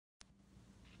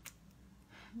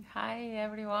Hi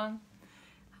everyone.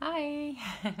 Hi.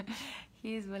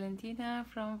 Here's Valentina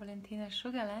from Valentina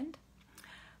Sugarland,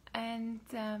 and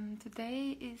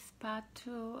today is part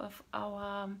 2 of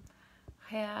our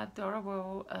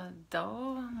Hairdorables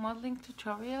doll modeling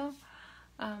tutorial.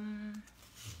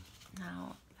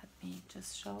 Now let me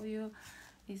just show you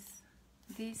is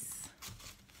this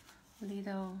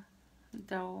little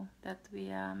doll that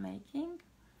we are making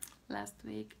last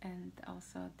week and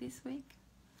also this week.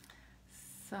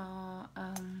 So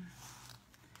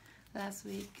last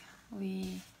week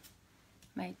we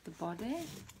made the body.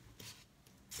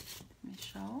 Let me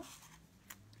show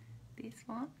this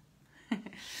one.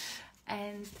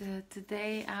 And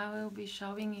today I will be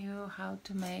showing you how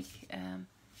to make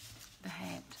the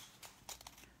head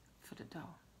for the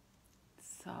doll.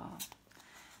 So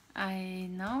I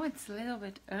know it's a little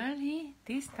bit early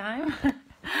this time.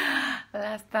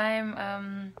 Last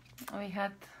time we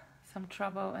had some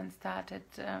trouble and started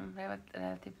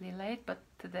relatively late, but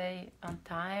today on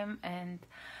time. And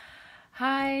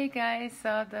hi guys,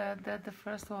 so the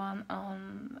first one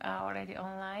on already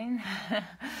online.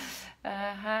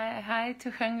 Hi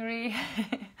to Hungary.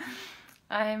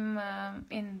 I'm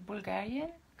in Bulgaria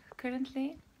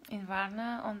currently, in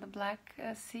Varna on the Black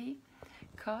Sea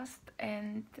coast,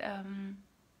 and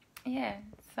yeah,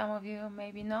 some of you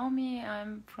maybe know me.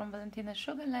 I'm from Valentina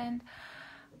Sugarland.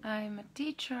 I'm a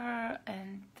teacher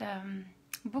and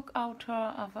book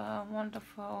author of a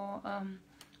wonderful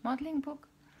modeling book.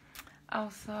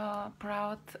 Also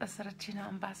proud Saracino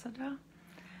ambassador.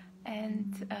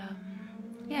 And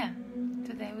yeah,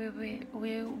 today we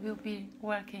will be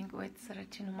working with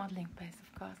Saracino modeling paste,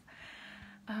 of course.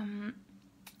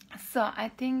 So I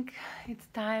think it's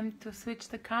time to switch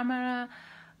the camera.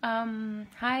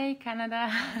 Hi Canada.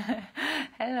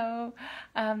 Hello.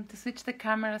 To switch the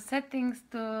camera settings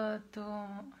to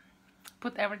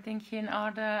put everything here in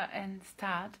order and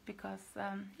start, because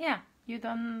yeah, you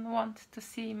don't want to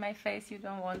see my face,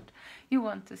 you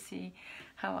want to see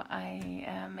how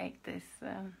I make this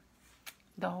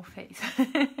doll face.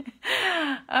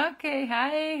 Okay,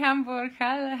 hi Hamburg,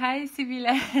 hi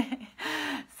Sibylle.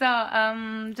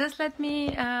 So just let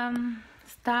me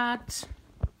start.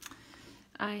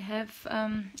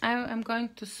 I'm going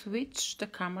to switch the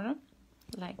camera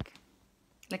like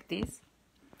this.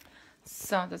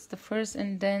 So that's the first,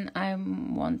 and then I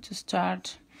want to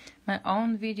start my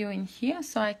own video in here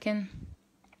so I can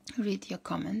read your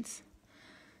comments.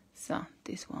 So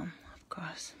this one, of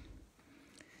course.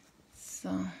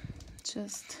 So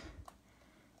just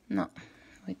no,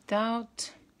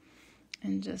 without,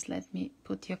 and just let me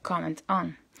put your comment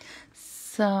on.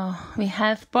 So we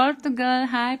have Portugal,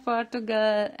 hi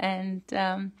Portugal, and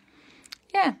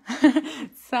yeah,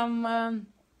 some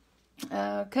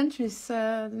countries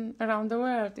around the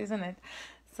world, isn't it?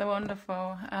 So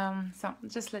wonderful. So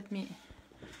just let me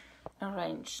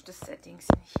arrange the settings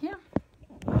in here.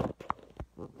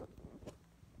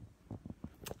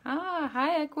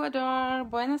 Hi Ecuador,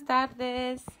 buenas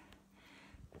tardes.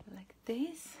 Like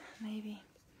this, maybe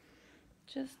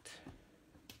just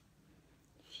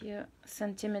few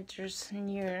centimeters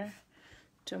near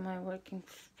to my working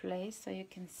place so you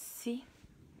can see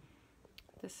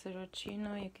the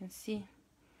Saracino. You can see.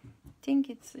 I think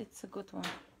it's a good one.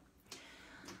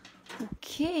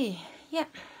 Okay, yeah,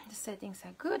 the settings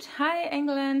are good. Hi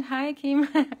England, hi Kim.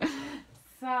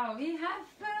 So we have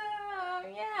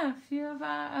yeah, a few of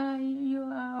you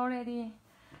are already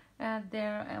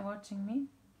there watching me.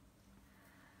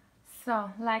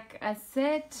 So like I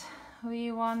said,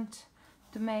 we want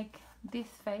to make this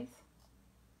face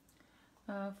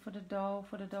for the doll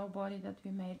body that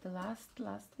we made the last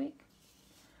week.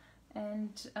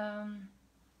 And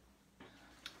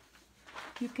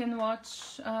you can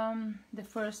watch the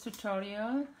first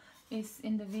tutorial is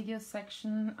in the video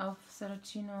section of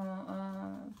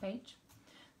Saracino page.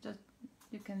 Just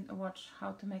you can watch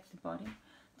how to make the body.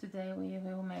 Today we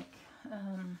will make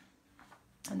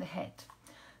the head.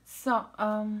 So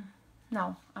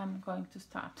now I'm going to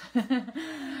start.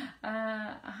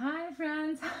 Hi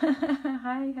friends.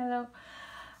 Hi, hello.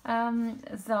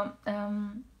 So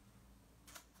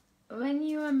when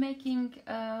you are making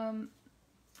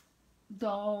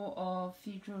doll or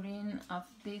figurine of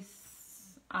this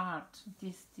art,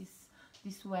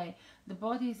 this way, the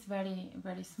body is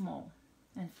very small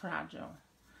and fragile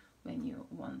when you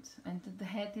want, and the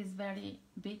head is very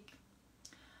big.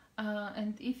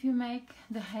 And if you make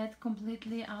the head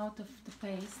completely out of the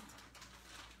paste,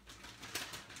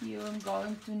 you're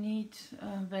going to need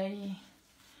a very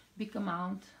big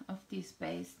amount of this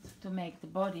paste to make the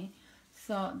body.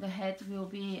 So the head will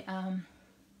be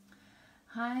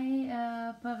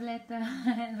Hi, Pavleta.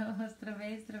 Hello,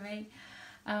 zdravej, zdravej.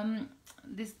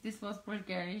 This was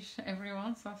Bulgarish,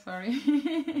 everyone, so sorry.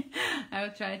 I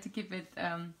will try to keep it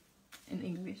in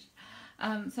English.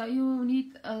 So you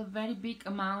need a very big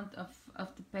amount of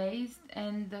the paste,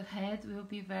 and the head will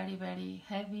be very, very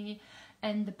heavy,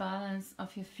 and the balance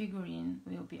of your figurine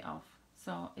will be off.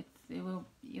 So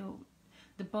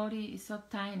the body is so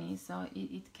tiny, so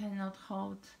it cannot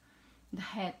hold the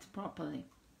head properly.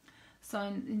 So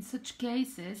in such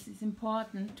cases, it's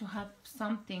important to have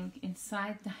something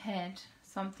inside the head,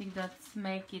 something that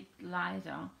make it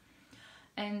lighter.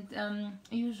 And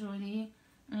usually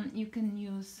you can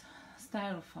use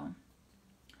styrofoam.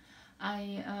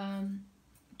 I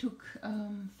took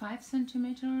 5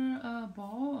 centimeter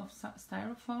ball of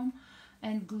styrofoam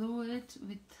and glue it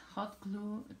with hot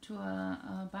glue to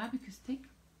a barbecue stick.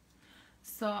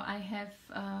 So I have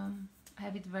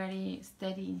it very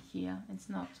steady in here. It's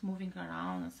not moving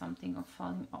around or something or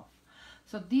falling off.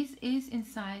 So this is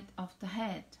inside of the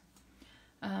head.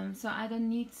 So I don't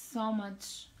need so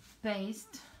much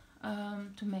paste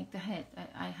to make the head.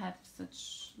 I have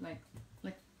such like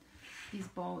this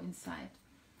ball inside.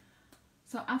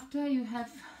 So after you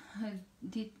have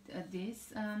did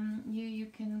this, you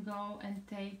can go and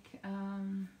take,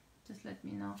 just let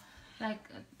me know, like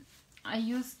I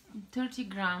use 30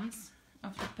 grams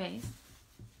of the paste.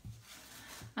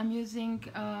 I'm using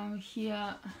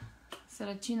here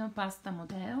Saracino Pasta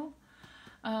Modelo.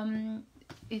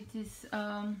 It is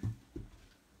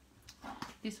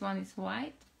this one is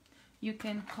white. You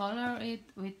can color it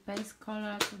with base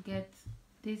color to get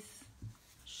this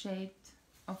shade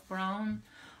of brown,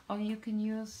 or you can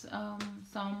use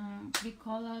some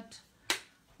pre-colored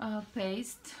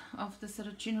paste of the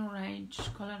Saracino range,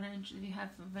 color range. We have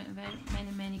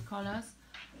many colors,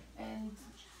 and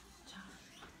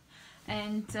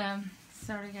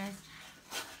sorry guys,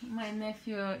 my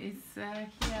nephew is here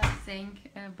saying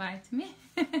bye to me.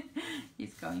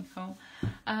 He's going home.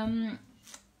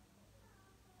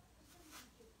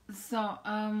 So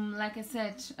like I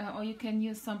said, or you can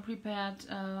use some prepared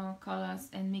colors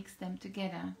and mix them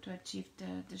together to achieve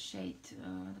the shade,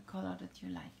 the color that you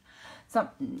like. So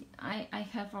I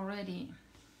have already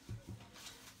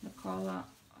the color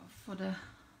for the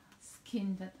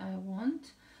skin that I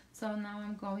want. So now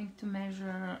I'm going to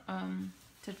measure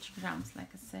 30 grams,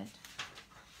 like I said.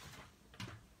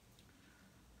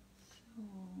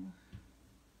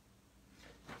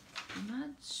 So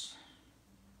much.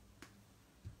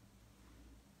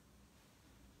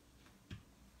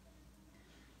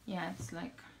 Yeah, it's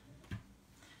like,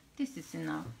 this is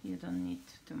enough, you don't need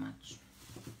too much.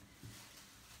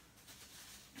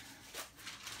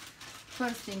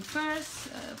 First thing first,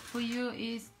 for you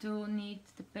is to knead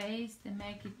the paste and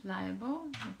make it pliable,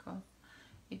 because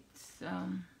it's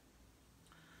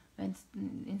when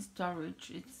in storage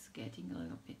it's getting a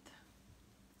little bit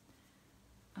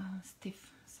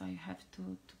stiff, so you have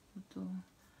to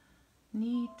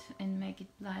knead and make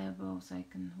it pliable so you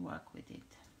can work with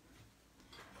it.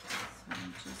 So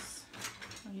I'm just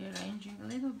rearranging a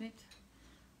little bit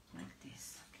like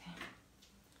this. Okay.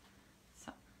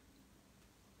 So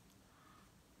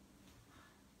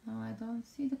now I don't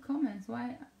see the comments.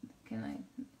 Why cannot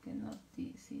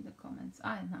see the comments?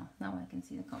 Now I can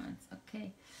see the comments.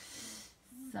 Okay.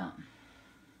 So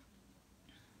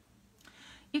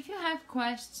if you have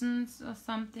questions or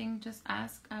something, just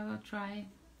ask. I will try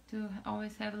to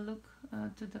always have a look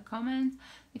to the comments.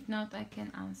 If not, I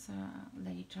can answer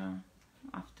later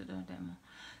after the demo.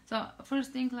 So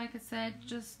first thing, like I said,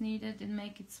 just knead it and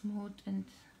make it smooth and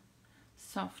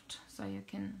soft so you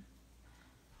can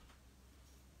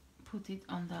put it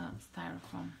on the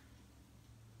styrofoam.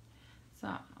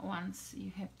 So once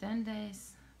you have done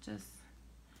this, just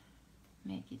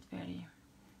make it very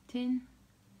thin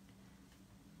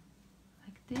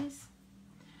like this,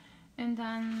 and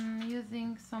then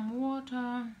using some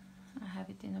water, I have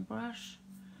it in a brush,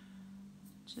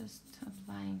 just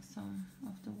applying some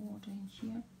of the water in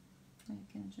here. You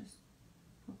can just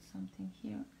put something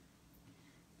here,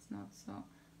 it's not so,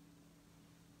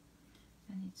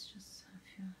 and it's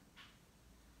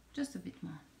just a bit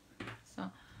more.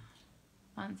 So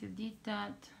once you did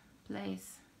that,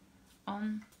 place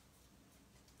on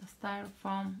the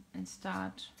styrofoam and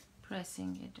start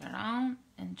pressing it around,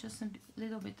 and just a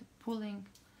little bit of pulling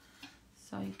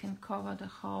so you can cover the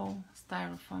whole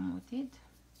styrofoam with it,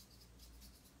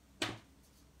 just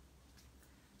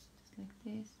like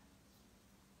this.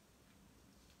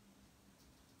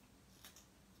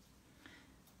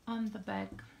 On the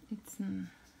back, it's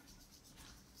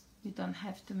you don't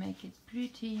have to make it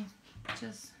pretty,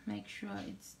 just make sure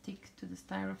it sticks to the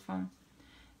styrofoam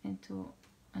and to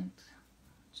and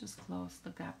just close the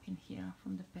gap in here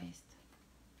from the paste,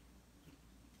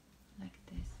 like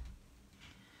this.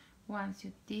 Once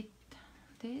you did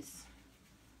this,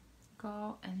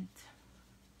 go and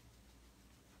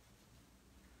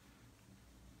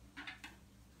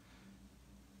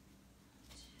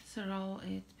just roll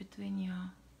it between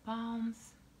your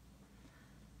palms.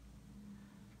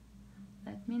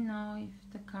 Let me know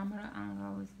if the camera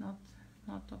angle is not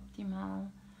optimal,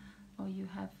 or you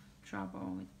have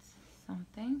trouble with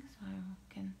something, so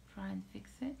I can try and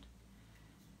fix it.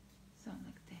 So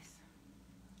like this,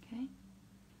 okay?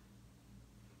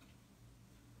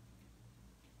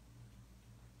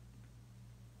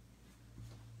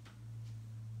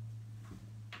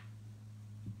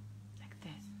 Like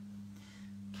this.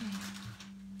 Okay.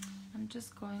 I'm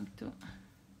just going to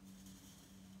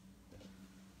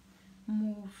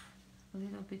move a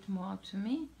little bit more to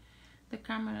me, the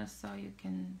camera, so you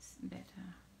can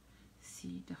better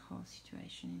see the whole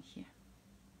situation in here.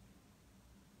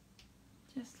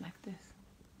 Just like this.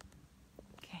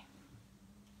 Okay.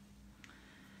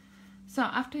 So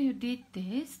after you did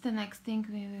this, the next thing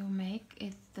we will make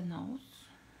is the nose,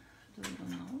 the little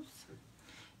nose.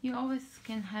 You always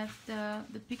can have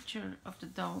the picture of the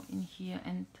doll in here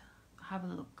and have a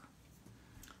look.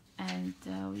 And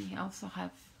we also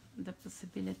have the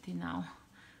possibility now,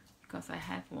 because I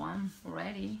have one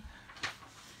ready,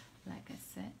 like I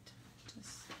said,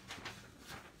 just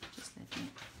let me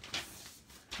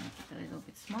make it a little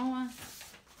bit smaller.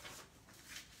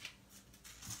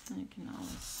 And you can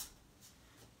always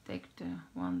take the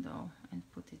one doll and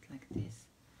put it like this,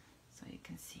 so you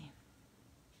can see.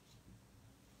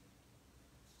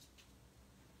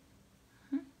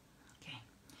 Okay,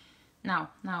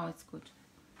 now it's good.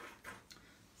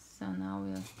 So now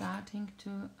we are starting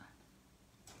to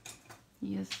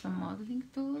use some modeling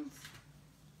tools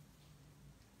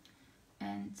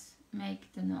and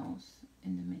make the nose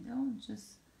in the middle.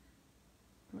 Just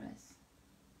press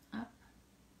up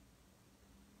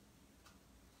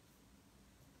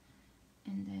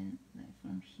and then like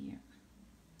from here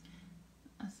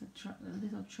as a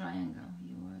little triangle.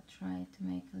 You will try to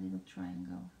make a little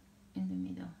triangle in the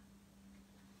middle,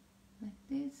 like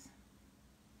this.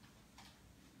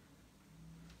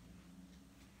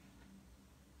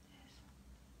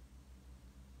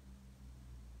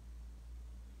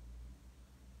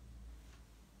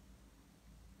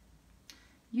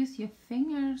 Use your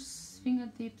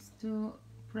fingertips to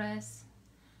press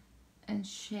and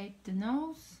shape the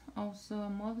nose. Also a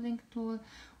modeling tool.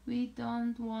 We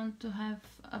don't want to have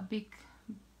a big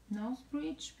nose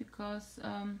bridge because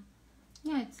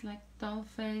yeah, it's like doll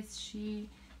face. She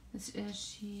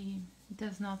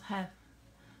does not have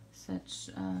such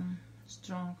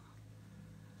strong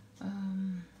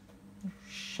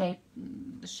shape.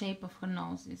 The shape of her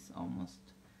nose is almost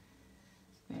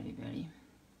very,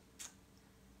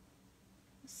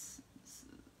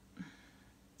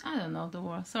 I don't know the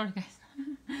word, sorry guys.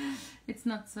 It's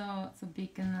not so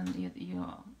big, and you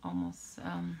almost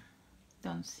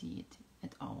don't see it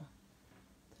at all.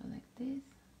 So like this,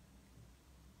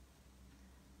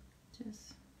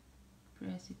 just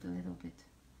press it a little bit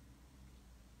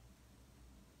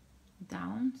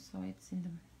down so it's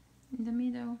in the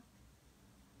middle.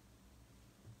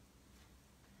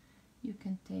 You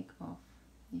can take off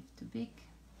if too big.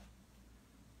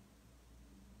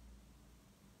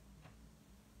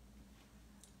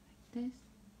 This.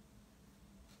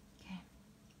 Okay.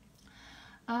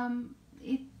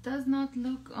 It does not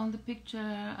look on the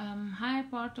picture. Hi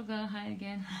Portugal, hi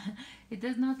again. It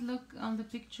does not look on the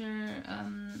picture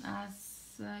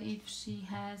as if she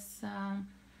has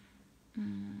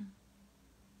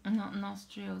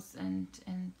nostrils and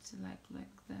like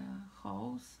the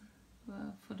holes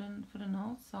for the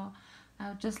nose. So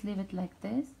I'll just leave it like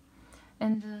this.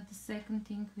 And the second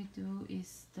thing we do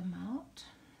is the mouth.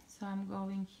 So I'm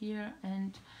going here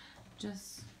and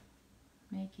just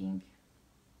making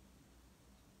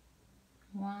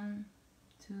 1,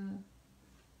 2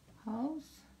 holes.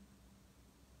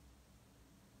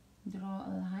 Draw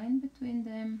a line between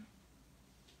them.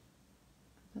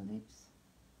 The lips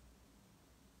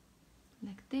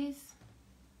like this.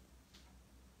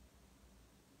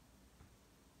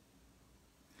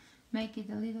 Make it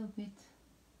a little bit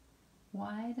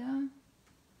wider,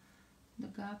 the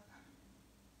gap.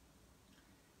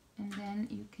 And then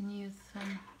you can use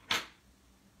some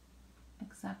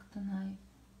X-Acto knife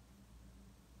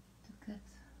to cut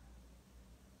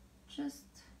just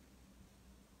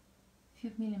a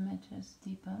few millimeters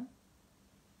deeper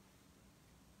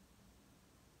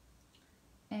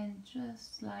and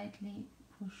just slightly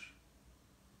push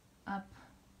up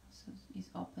so it's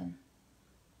open,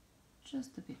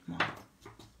 just a bit more.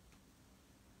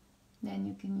 Then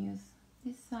you can use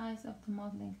this size of the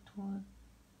modeling tool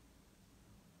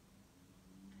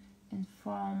and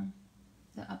form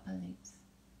the upper lips.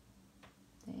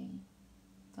 They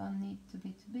don't need to be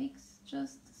too big,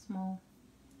 just small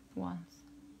ones.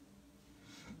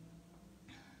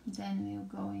 Then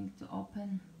we're going to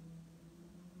open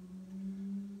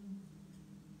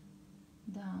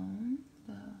down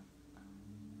the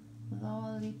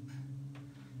lower lip,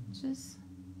 just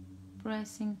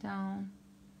pressing down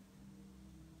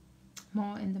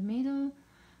more in the middle.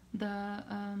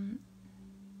 The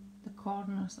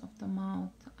corners of the mouth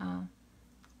are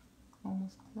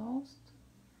almost closed.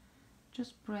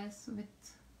 Just press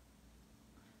with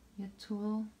your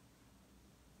tool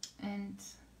and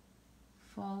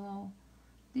follow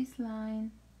this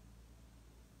line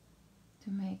to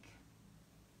make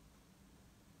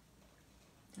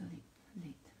the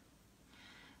lid.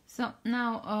 So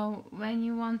now when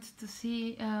you want to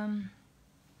see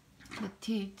the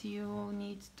teeth, you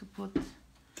need to put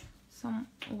some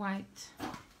white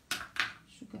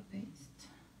sugar paste.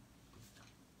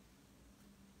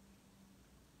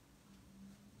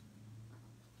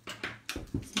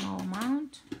 Small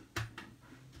amount.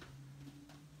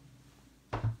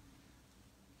 Of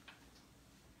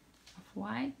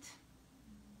white.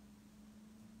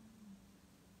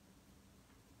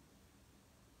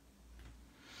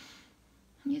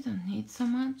 You don't need so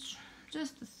much,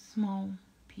 just a small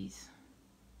piece.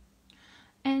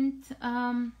 And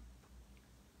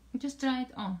just try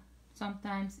it on.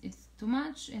 Sometimes it's too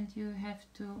much and you have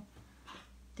to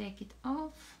take it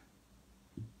off.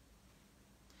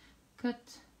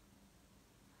 Cut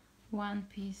one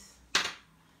piece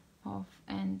off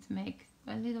and make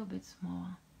a little bit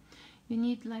smaller. You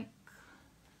need like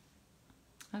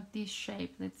this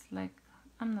shape. It's like,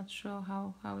 I'm not sure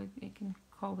how I can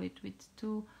call it, with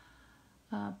two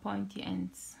pointy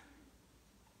ends.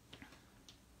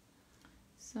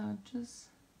 So just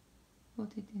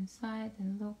put it inside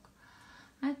and look.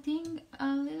 I think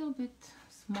a little bit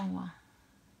smaller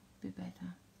would be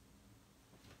better.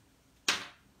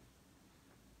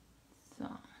 So,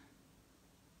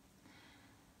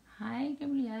 hi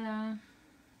Gabriella,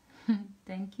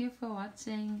 thank you for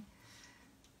watching.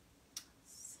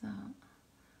 So,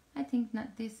 I think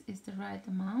that this is the right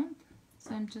amount,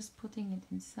 so I'm just putting it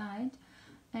inside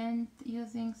and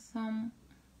using some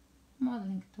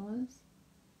modeling tools,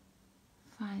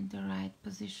 find the right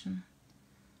position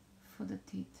for the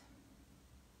teeth.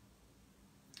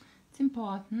 It's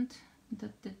important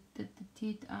that the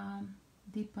teeth are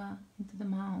deeper into the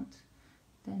mouth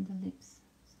than the lips,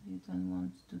 so you don't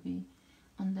want to be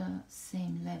on the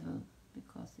same level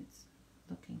because it's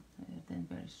looking then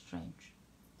very strange.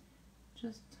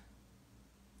 Just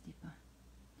deeper.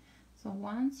 So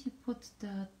once you put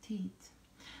the teeth,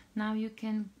 now you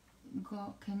can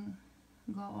go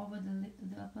over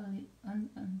the upper lip and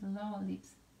the lower lips,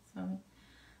 sorry,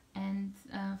 and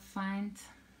find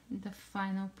the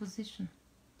final position.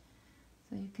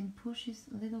 So you can push it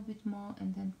a little bit more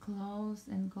and then close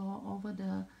and go over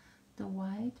the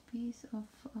white piece of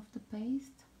the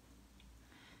paste,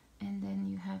 and then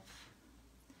you have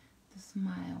the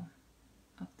smile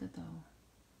of the dough.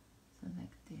 So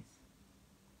like this.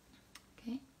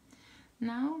 Okay.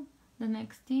 Now the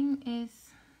next thing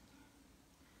is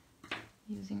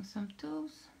using some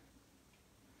tools.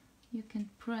 You can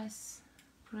press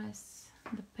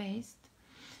the paste,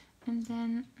 and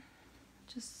then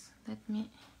just let me,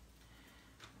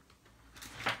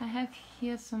 I have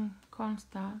here some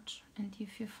cornstarch, and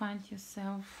if you find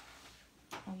yourself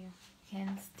or your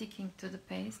hand sticking to the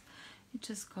paste, you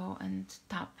just go and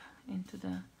tap into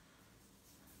the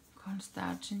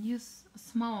cornstarch and use a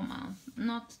small amount,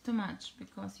 not too much,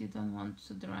 because you don't want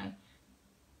to dry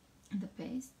the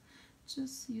paste.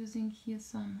 Just using here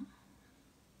some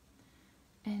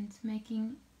and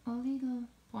making a little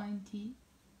pointy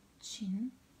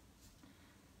chin,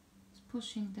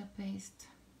 pushing the paste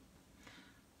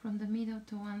from the middle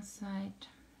to one side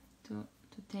to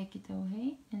take it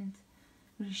away and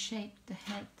reshape the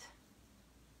head.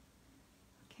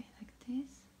 Okay, like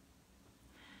this.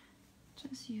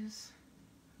 Just use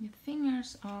your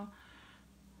fingers, or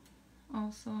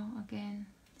also again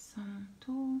some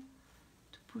tool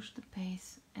to push the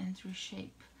paste and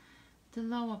reshape the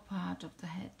lower part of the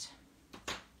head,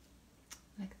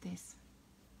 like this.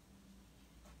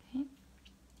 Okay,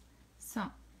 so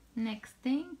next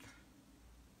thing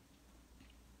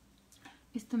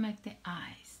is to make the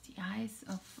eyes. The eyes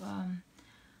of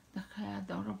the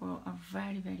Hairdorables are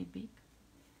very, very big,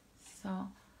 so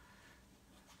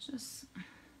just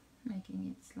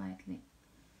making it slightly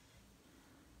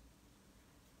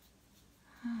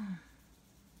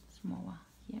smaller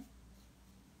here.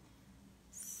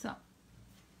 So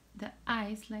the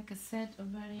eyes, like I said, are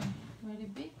very, very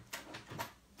big.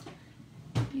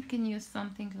 You can use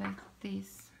something like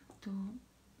this to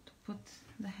put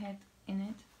the head in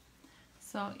it,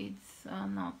 so it's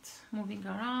not moving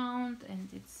around and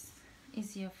it's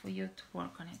easier for you to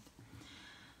work on it.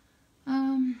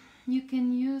 You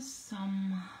can use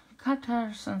some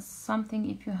cutters and something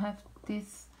if you have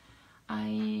this.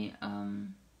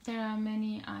 There are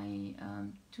many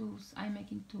tools, eye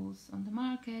making tools on the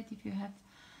market. If you have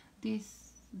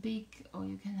this big, or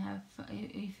you can have,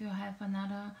 if you have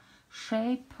another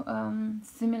shape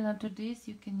similar to this,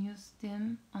 you can use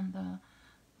them on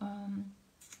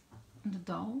the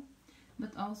doll,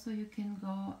 but also you can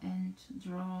go and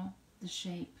draw the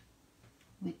shape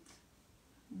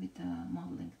with a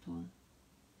modeling tool.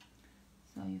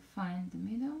 So you find the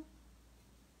middle,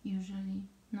 usually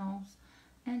nose,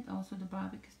 and also the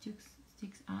barbecue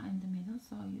sticks are in the middle,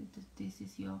 so this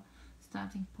is your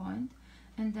starting point.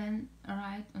 And then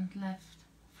right and left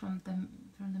from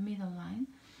the middle line,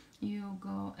 you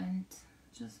go and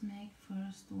just make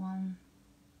first one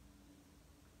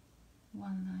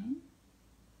line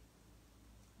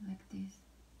like this.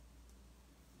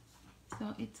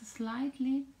 So it's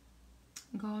slightly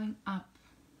going up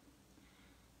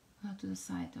to the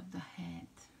side of the head.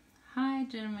 Hi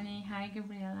Germany, hi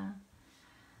Gabriela.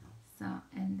 So,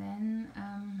 and then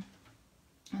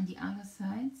on the other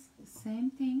sides,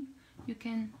 same thing. You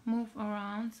can move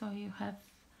around, so you have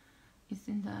it's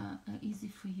in the easy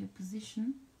for you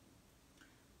position.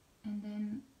 And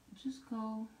then just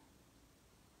go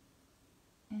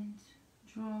and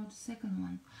draw the second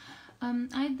one.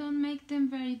 I don't make them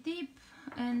very deep,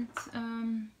 and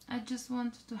I just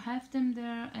want to have them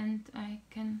there, and I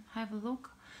can have a look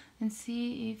and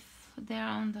see if they're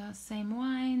on the same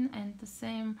line and the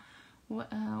same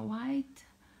white,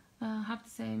 have the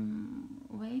same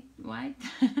weight white.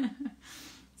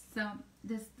 So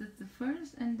that's the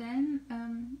first, and then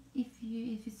if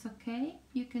it's okay,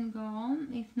 you can go on.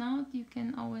 If not, you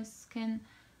can always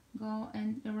go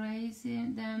and erase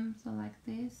them, so like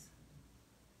this,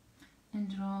 and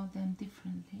draw them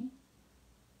differently.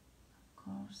 Of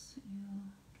course, you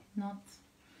cannot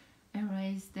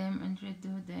erase them and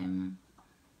redo them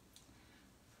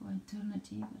for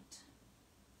eternity, but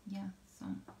yeah,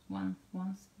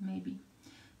 once maybe.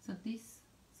 So this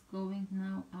is going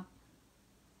now up.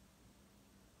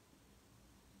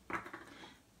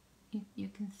 If you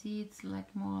can see, it's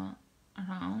like more a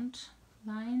round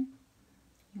line.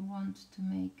 You want to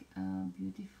make a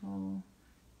beautiful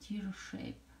tear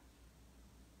shape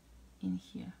in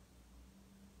here,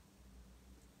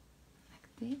 like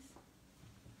this.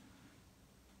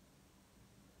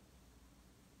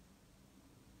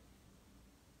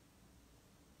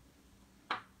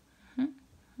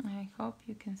 I hope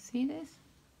you can see this.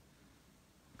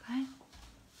 Okay.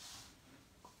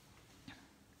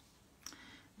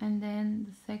 And then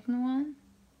the second one,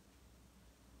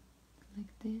 like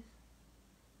this.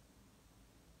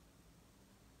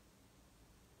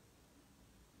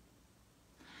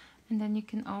 And then you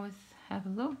can always have a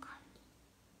look.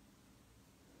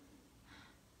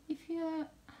 If you're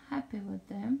happy with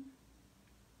them,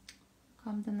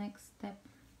 come the next step.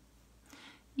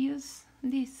 Use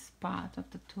this part of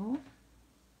the tool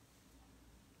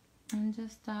and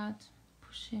just start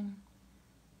pushing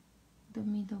the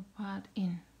middle part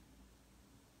in.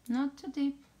 Not too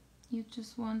deep, you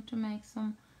just want to make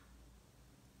some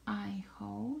eye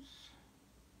holes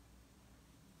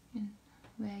in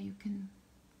where you can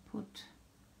put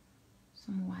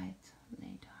some white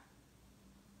later.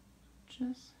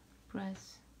 Just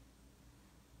press.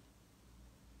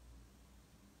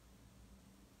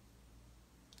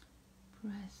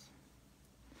 Press.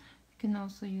 You can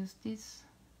also use this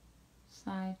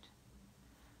side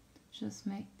to just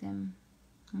make them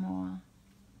more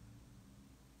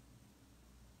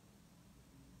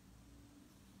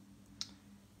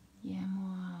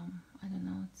I don't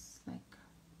know, it's like,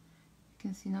 you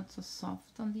can see, not so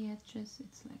soft on the edges,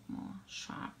 it's like more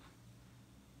sharp.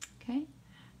 Okay,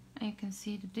 and you can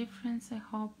see the difference, I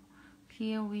hope.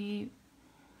 Here we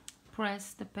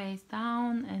press the base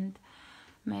down and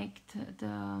make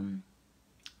the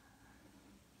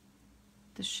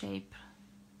shape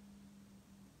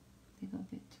a little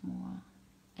bit more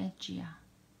edgier.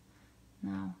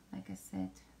 Now, like I said,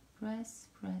 press,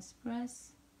 press,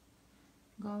 press,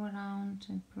 go around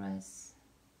and press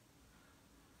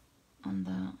on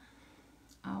the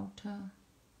outer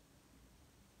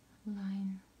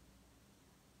line.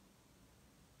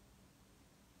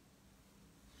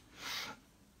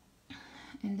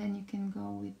 And then you can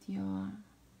go with your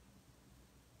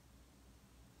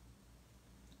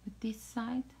this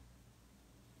side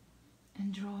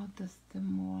and draw the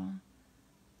more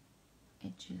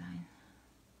edgy line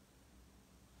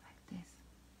like this.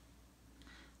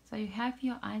 So you have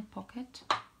your eye pocket,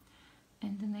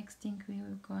 and the next thing we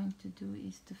are going to do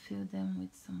is to fill them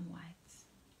with some whites.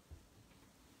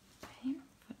 Okay,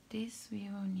 for this we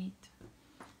will need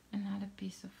another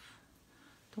piece of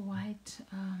the white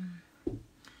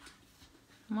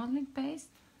modeling paste,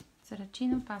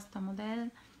 Saracino Pasta Model.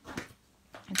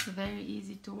 It's very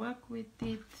easy to work with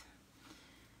it.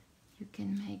 You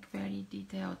can make very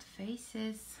detailed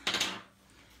faces.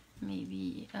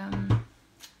 Maybe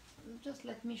just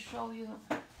let me show you.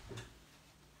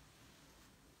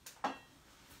 A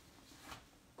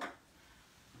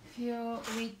few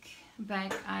weeks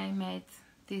back I made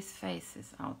these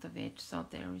faces out of it, so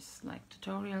there is like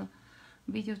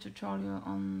video tutorial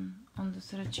on the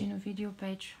Saracino video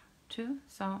page too.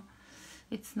 So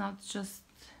it's not just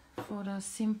for the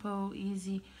simple,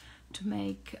 easy to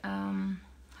make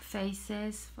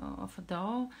faces of a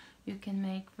doll. You can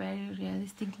make very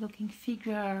realistic looking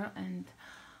figure and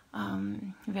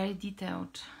very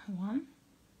detailed one.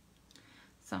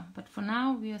 So, but for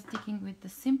now we are sticking with the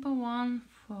simple one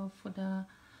for the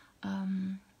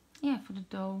for the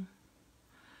doll.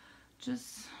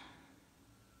 Just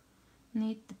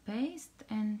knead the paste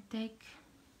and take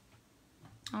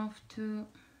off 2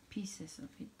 pieces of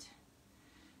it.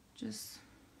 Just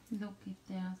look if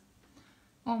they are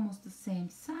almost the same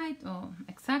size or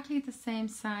exactly the same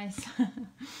size,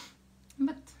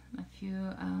 but a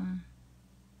few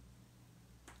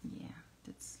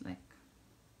that's like,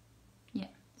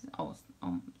 it's all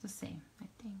the same, I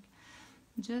think.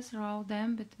 Just roll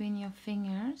them between your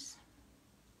fingers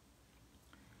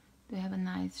to have a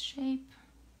nice shape,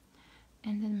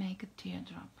 and then make a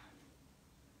teardrop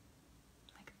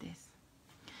like this.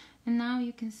 And now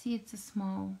you can see it's a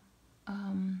small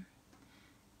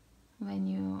when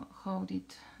you hold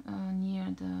it near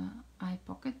the eye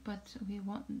pocket, but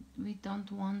we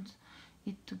don't want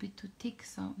it to be too thick,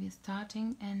 so we're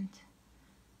starting and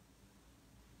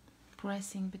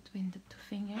pressing between the 2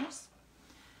 fingers.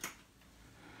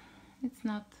 It's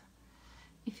not,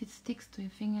 if it sticks to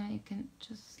your finger, you can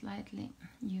just slightly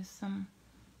use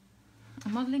a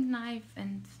modeling knife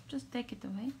and just take it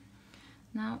away.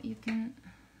 Now you can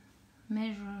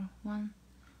measure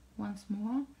once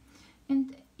more,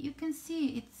 and you can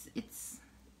see it's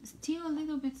still a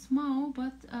little bit small,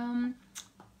 but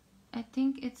I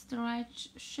think it's the right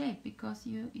shape, because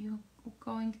you're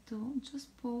going to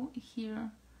just pull here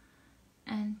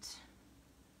and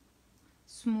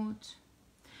smooth.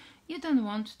 You don't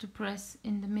want to press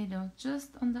in the middle, just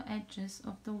on the edges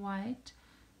of the white,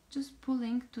 just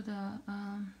pulling to the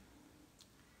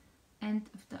end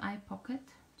of the eye pocket,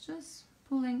 just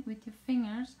pulling with your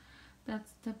fingers.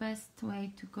 That's the best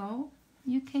way to go.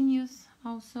 You can use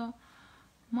also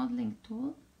modeling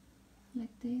tool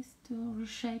like this to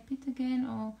reshape it again,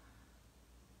 or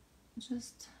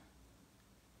just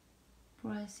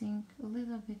pressing a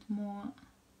little bit more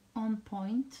on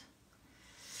point.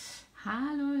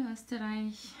 Hallo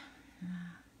Österreich!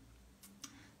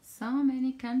 So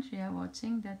many countries are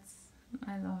watching.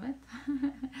 I love it.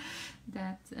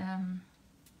 That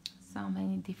so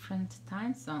many different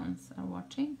time zones are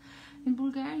watching. In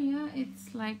Bulgaria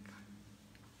it's like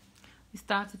we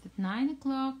started at 9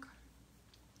 o'clock.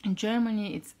 In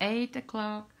Germany it's 8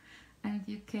 o'clock, and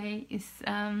UK is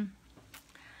 7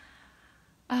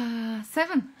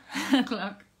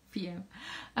 o'clock p.m.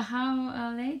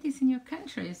 How late is in your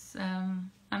countries?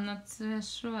 I'm not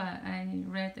sure. I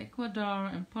read Ecuador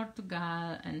and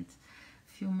Portugal and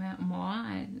a few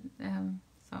more.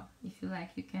 So if you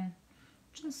like, you can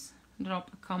just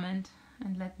drop a comment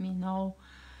and let me know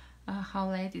how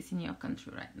late is in your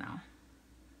country right now.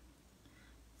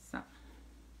 So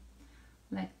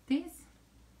like this.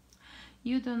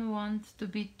 You don't want to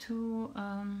be too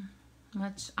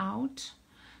much out.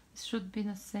 It should be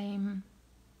the same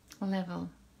level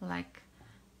like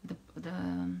the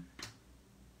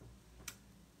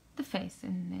face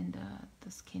and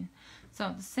the skin.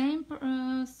 So the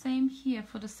same here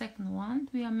for the second one.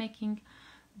 We are making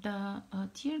the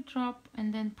teardrop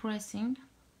and then pressing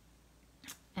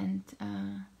and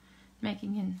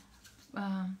making in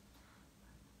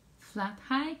flat.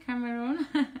 Hi Cameroon.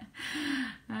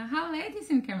 How late is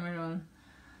in Cameroon?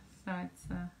 So it's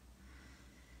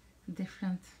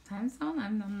different time zone.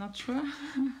 I'm not sure.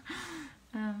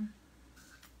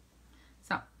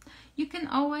 So you can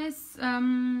always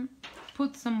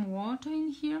put some water in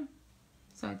here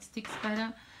so it sticks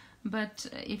better, but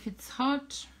if it's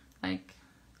hot, like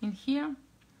in here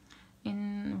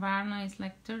in Varna it's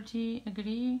like 30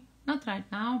 degrees not right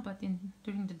now, but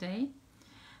during the day.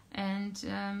 And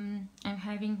I'm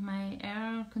having my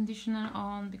air conditioner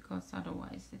on because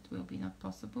otherwise it will be not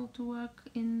possible to work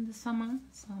in the summer.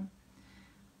 So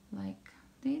like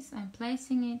this, I'm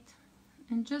placing it,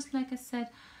 and just like I said,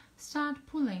 start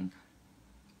pulling.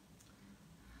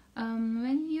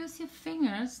 When you use your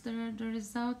fingers, the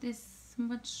result is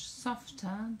much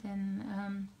softer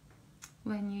than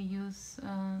when you use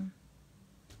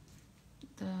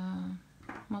the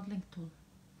modeling tool.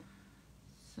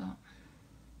 So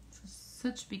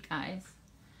such big eyes.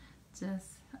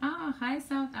 Just hi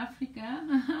South Africa.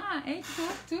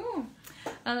 842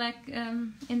 like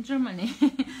in Germany.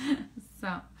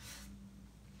 So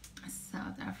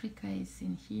South Africa is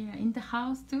in here in the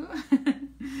house too.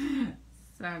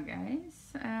 So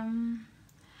guys,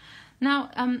 now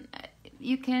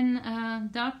you can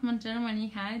Dortmund,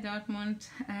 Germany. Hi Dortmund.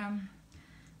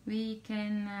 We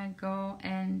can go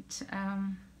and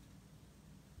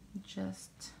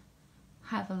just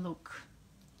have a look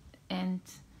and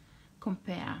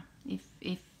compare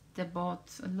if the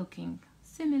boats are looking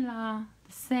similar,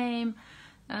 the same.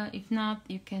 If not,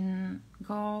 you can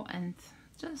go and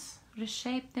just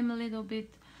reshape them a little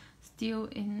bit. Still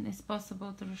it's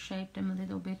possible to reshape them a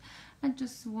little bit. I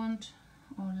just want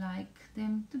or like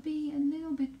them to be a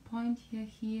little bit pointier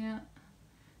here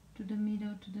to the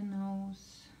middle, to the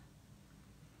nose,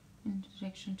 in the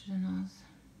direction to the nose.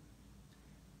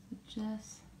 So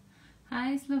just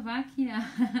hi Slovakia.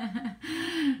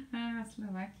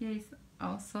 Slovakia is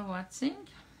also watching.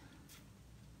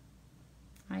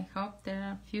 I hope there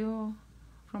are a few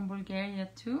from Bulgaria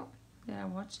too. They are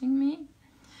watching me.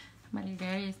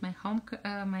 Bulgaria is my home,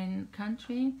 my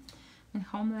country, my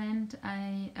homeland.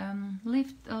 I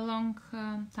lived a long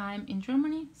time in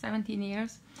Germany, 17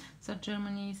 years. So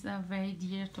Germany is very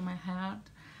dear to my heart,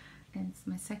 and it's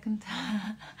my second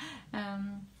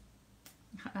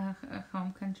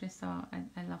home country. So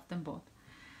I love them both.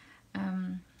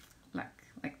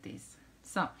 Like this.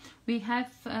 So we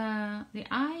have the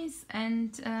eyes,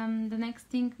 and the next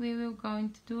thing we will going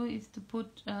to do is to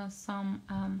put some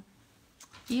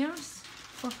ears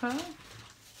for her.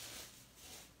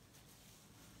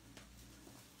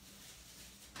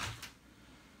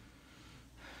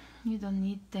 You don't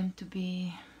need them to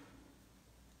be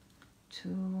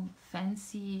too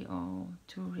fancy or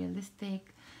too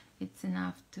realistic. It's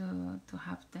enough to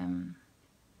have them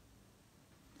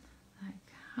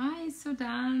like, hi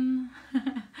Sudan.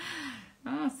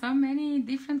 Oh, so many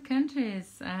different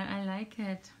countries. I like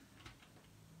it.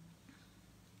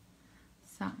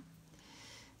 So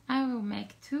I will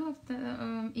make two of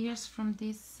the ears from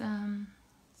this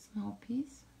small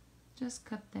piece. Just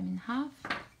cut them in half.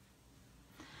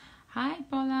 Hi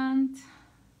Poland.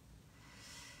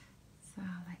 So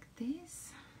like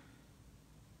this.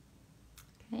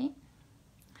 Okay.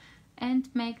 And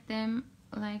make them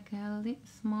like a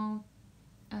small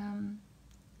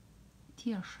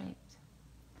tear shaped.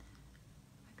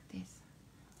 Like this.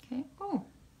 Okay. Oh,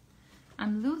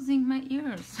 I'm losing my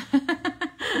ears.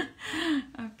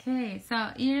 Okay,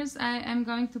 so ears, I'm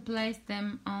going to place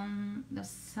them on the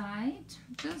side.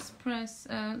 Just press,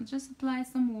 just apply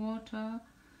some water.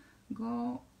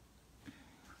 Go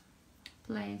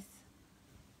place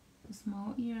a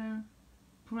small ear,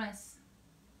 press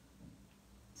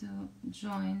to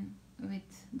join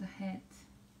with the head.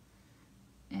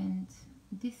 And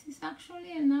this is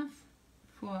actually enough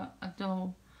for a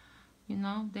doll. You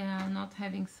know, they are not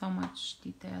having so much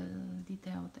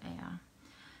detailed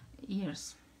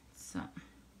ears. So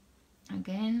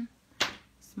again,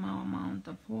 small amount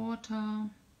of water.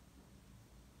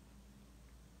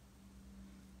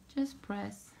 Just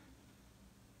press,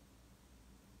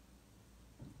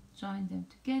 join them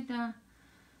together.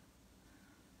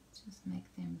 Just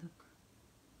make them look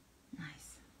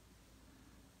nice.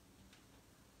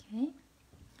 Okay.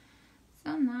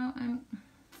 So now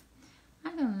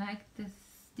I don't like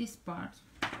this part,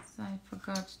 so I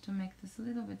forgot to make this a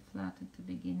little bit flat at the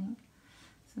beginning.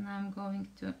 So now I'm going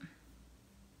to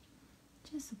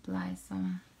just apply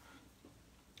some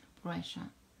pressure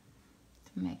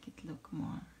to make it look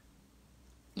more,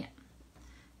 yeah,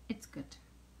 it's good.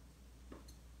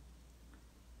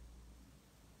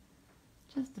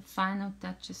 Just the final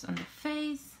touches on the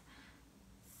face.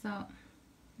 So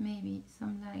maybe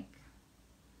some like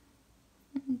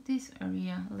this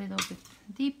area a little bit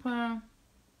deeper.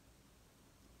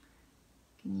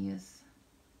 You can use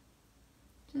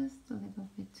just a little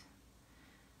bit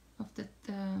of the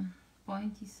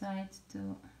pointy side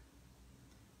to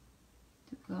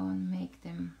go and make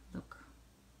them look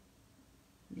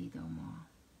a little more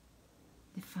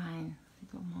defined, a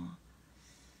little more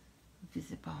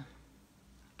visible.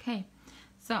 Okay,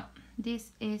 so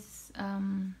this is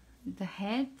the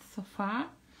head so far.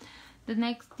 The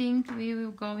next thing we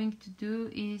will going to do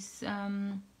is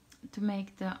to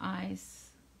make the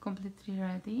eyes completely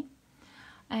ready.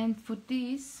 And for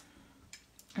this,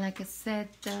 like I said,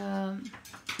 the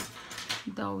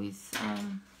doll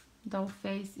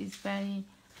face is very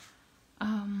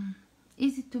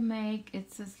easy to make.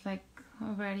 It's just like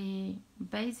a very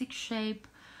basic shape,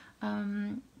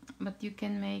 but you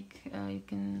can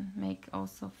make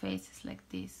also faces like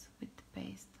this with the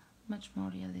paste, much more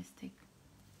realistic,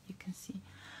 you can see.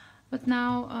 But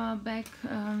now back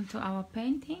to our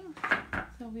painting.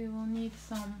 So we will need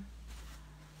some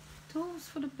tools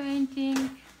for the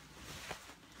painting,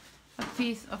 a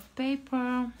piece of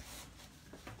paper.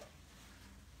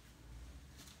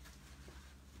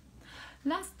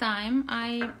 Last time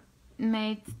I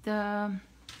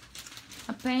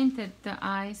painted the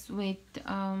eyes with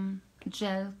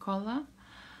gel color,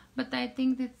 but I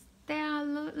think that they are a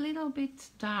little bit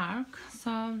dark,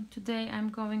 so today I'm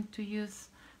going to use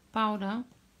powder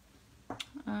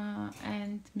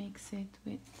and mix it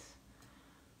with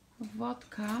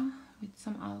vodka with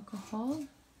some alcohol.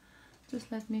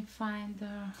 Just let me find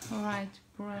the right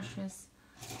brushes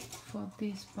for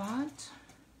this part.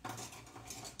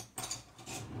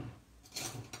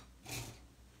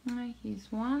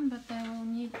 Here's one, but I will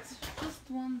need just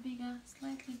one bigger,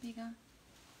 slightly bigger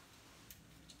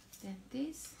than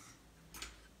this. I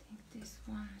think this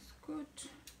one is good.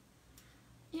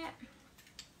 Yeah,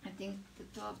 I think the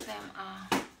two of them are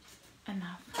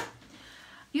enough.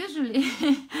 Usually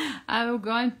I will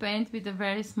go and paint with a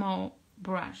very small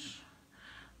brush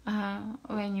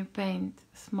when you paint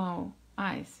small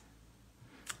eyes.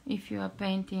 If you are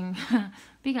painting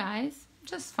big eyes,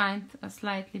 just find a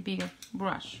slightly bigger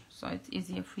brush so it's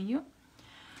easier for you.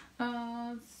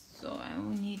 So I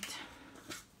will need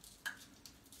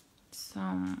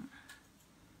some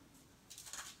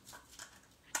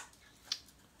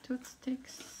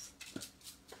toothsticks,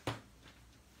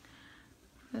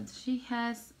 but she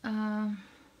has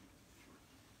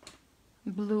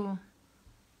blue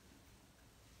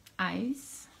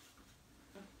eyes.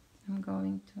 I'm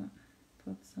going to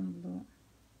put some blue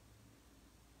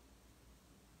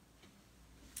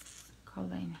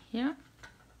color in here.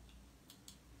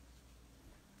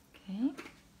 Okay,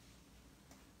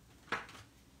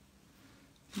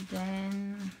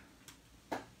 then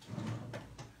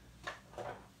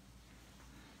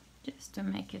just to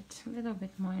make it a little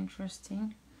bit more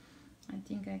interesting, I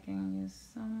think I can use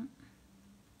some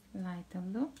lighter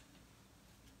blue.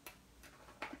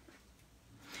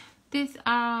 These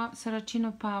are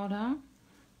Saracino powder,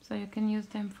 so you can use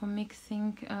them for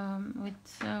mixing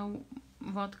with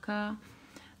vodka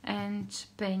and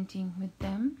painting with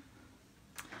them.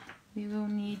 We will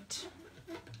need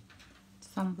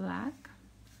some black.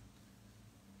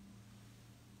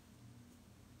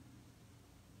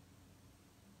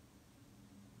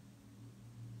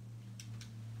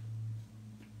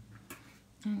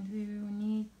 And we will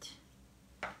need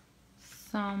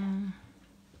some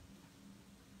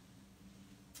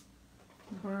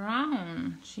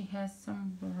brown. She has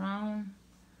some brown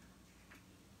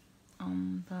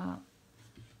on the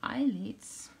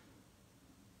eyelids,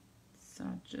 so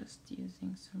just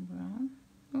using some brown.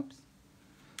 Oops.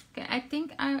 Okay, I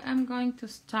think I'm going to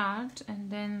start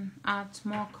and then add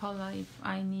more color if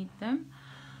I need them.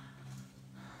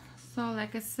 So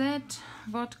like I said,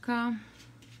 vodka.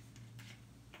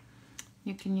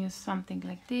 You can use something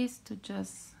like this to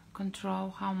just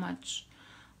control how much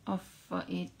of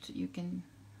it you're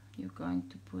going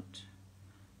to put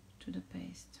to the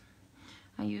paste.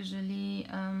 I usually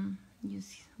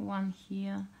use one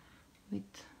here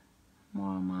with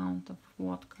more amount of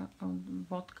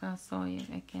vodka, so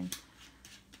I can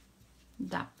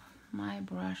dab my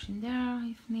brush in there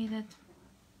if needed.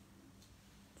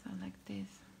 So like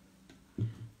this,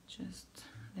 just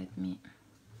let me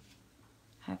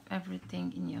have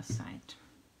everything in your sight.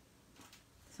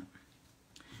 So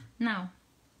now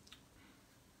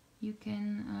you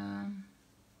can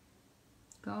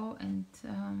go and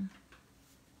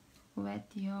wet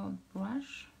your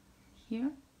brush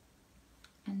here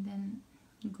and then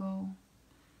go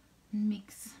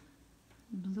mix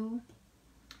blue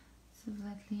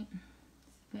slightly.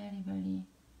 It's very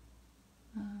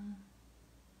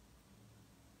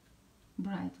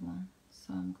bright one,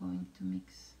 so I'm going to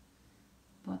mix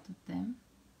both of them,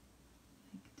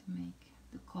 like to make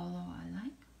the color I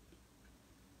like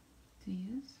to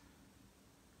use.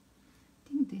 I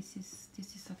think this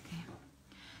is okay.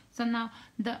 So now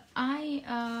the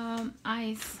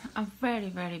eyes are very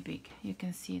big. You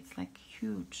can see it's like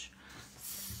huge.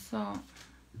 So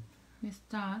we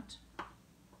start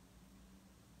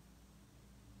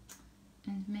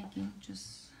and making,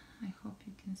 just, I hope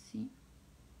you can see.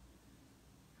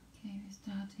 Okay, we're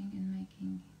starting and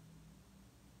making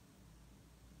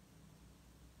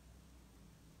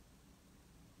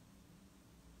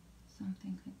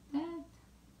something like that.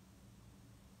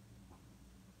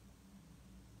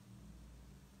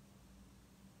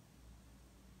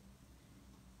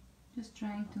 Just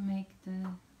trying to make the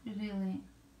really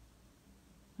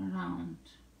round,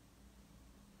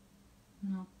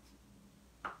 not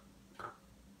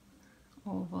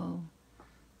oval,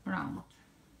 round.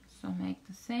 So make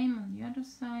the same on the other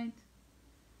side.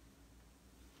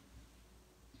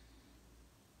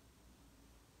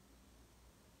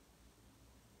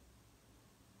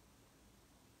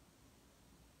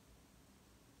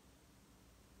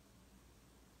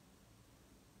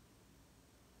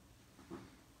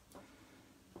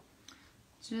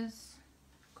 Just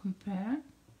compare.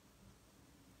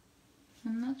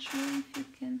 I'm not sure if you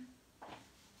can,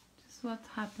 just what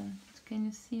happened. Can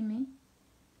you see me?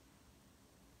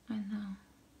 I know.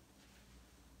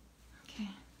 Okay.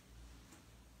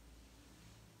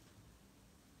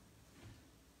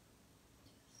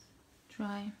 Just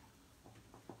try.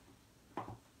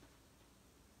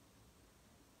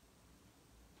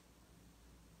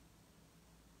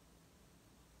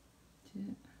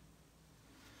 To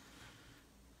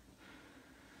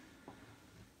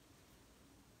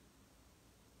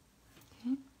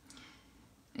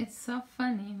It's so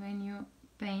funny when you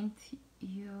paint,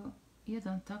 you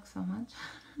don't talk so much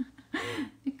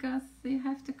because you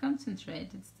have to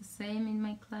concentrate. It's the same in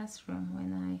my classroom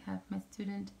when I have my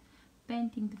student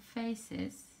painting the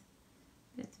faces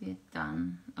that we've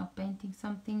done, or painting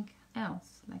something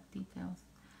else like details.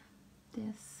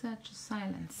 There's such a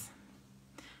silence.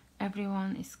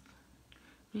 Everyone is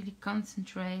really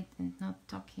concentrate and not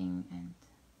talking and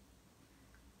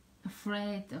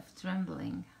afraid of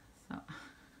trembling. So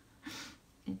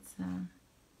it's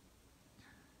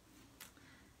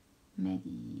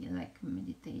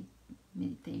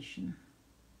meditation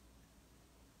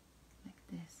like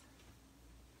this.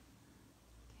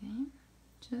 Okay,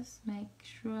 just make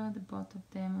sure the both of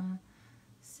them are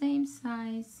same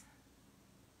size,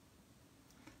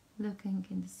 looking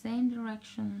in the same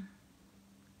direction.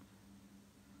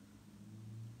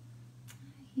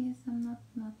 Yes, I'm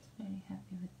not very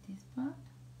happy with this part.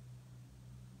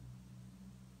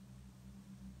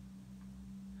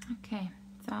 Okay,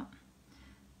 so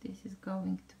this is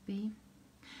going to be.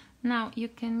 Now you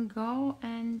can go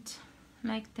and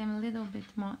make them a little bit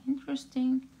more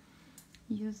interesting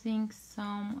using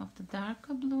some of the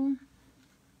darker blue.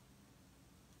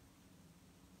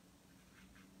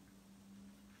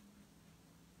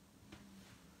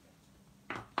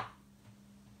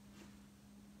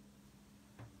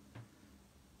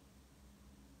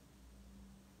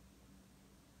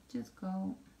 Just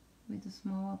go with a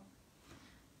small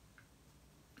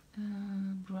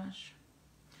brush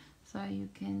so you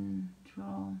can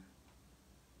draw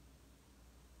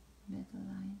better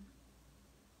line,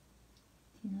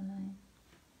 thinner line.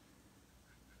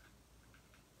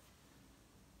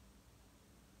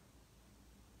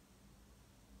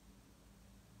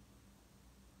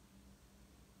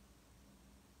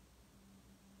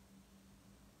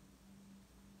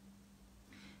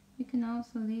 You can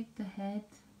also leave the head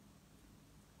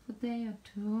for a day or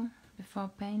two before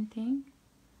painting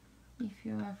if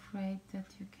you're afraid that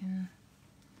you can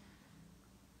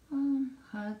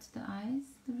hurt the eyes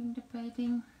during the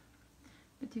painting.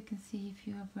 But you can see if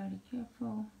you are very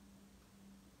careful,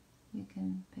 you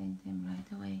can paint them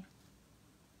right away.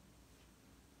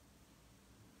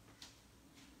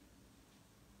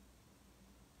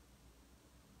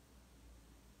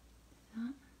 So.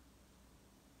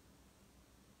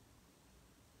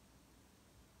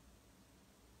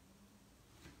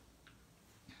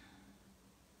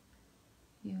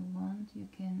 You want, you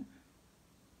can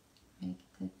make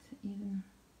it even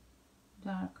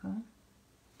darker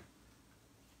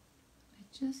by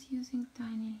just using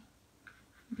tiny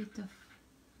bit of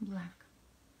black.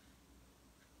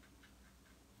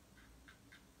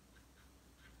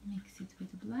 Mix it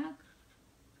with black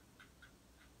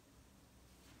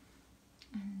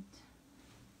and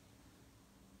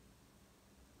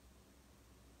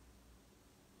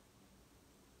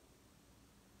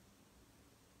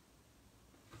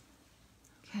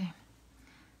okay,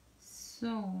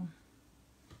 so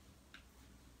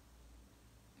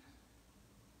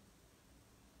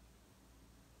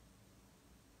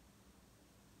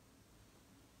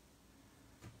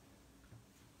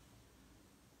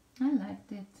I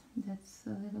liked it. That's a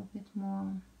little bit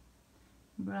more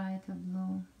brighter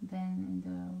blue than in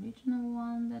the original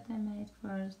one that I made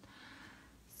first.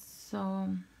 So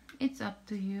it's up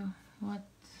to you what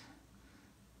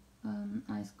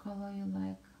eyes color you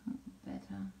like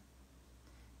better.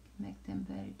 You can make them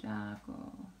very dark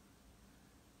or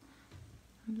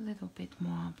a little bit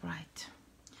more bright.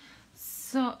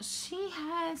 So she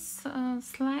has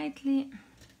slightly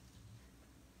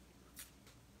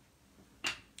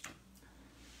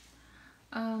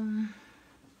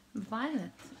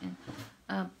violet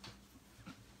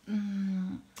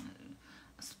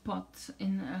spot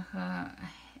in her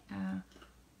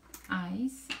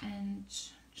eyes, and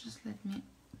just let me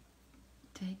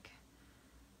take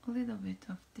a little bit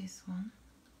of this one,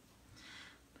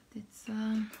 but it's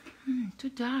too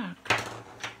dark,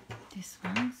 this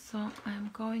one, so I'm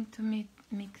going to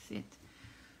mix it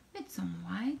with some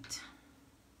white.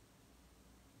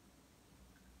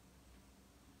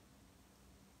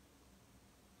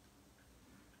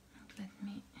 Let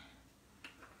me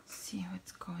see how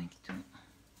it's going to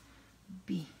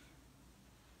be.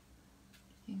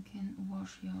 You can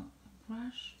wash your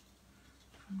brush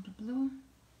from the blue.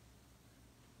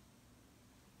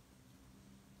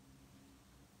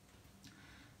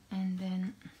 And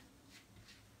then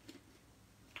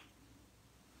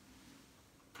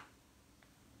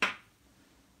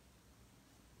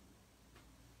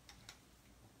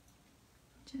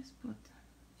just put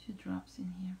a few drops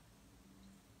in here.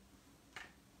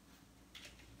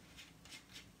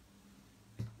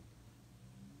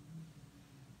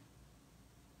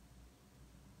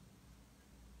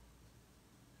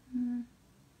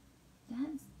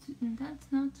 That's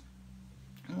not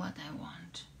what I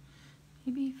want.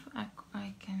 Maybe if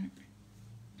I can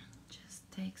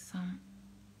just take some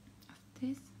of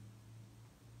this.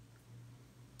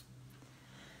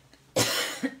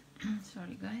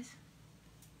 Sorry guys.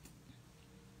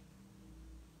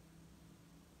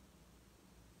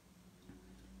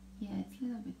 Yeah, it's a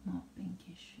little bit more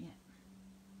pinkish, yeah.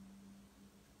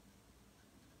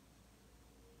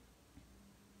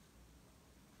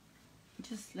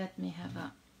 Just let me have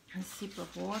a sip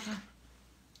of water.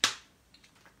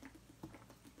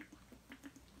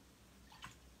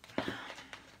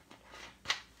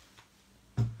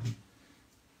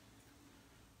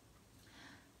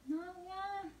 No,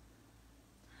 yeah,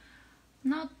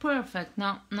 not perfect.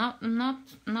 No, not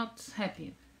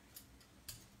happy.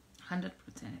 100% happy.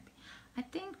 I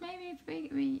think maybe if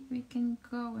we can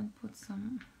go and put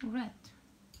some red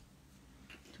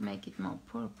to make it more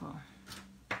purple.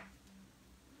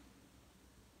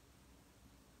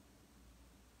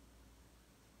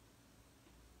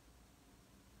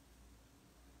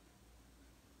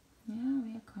 Yeah,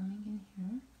 we are coming in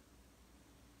here.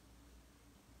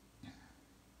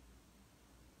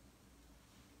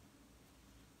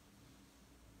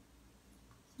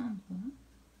 Some blue.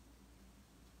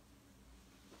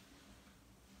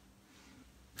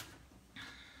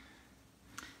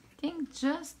 I think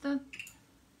just that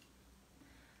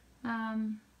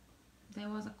there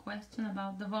was a question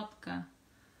about the vodka.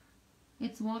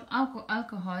 It's what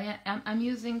alcohol. Yeah, I'm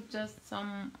using just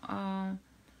some.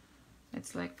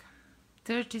 It's like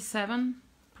 37%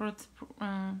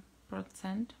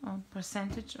 or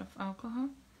percentage of alcohol.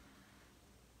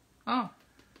 Oh,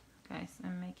 guys,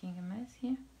 I'm making a mess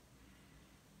here.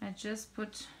 I just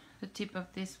put the tip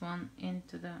of this one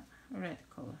into the red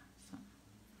color. So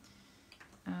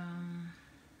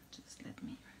just let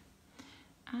me.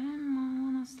 I'm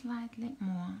on a slightly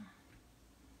more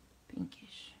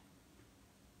pinkish.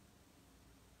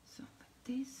 So like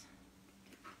this.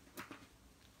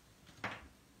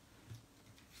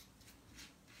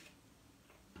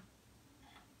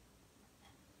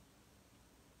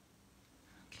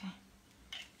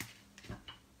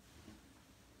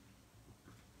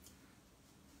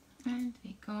 And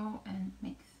we go and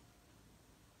mix.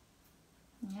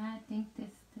 Yeah, I think this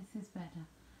is better.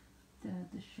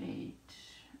 The shade,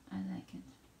 I like it.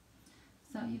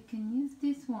 So you can use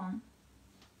this one.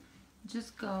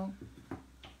 Just go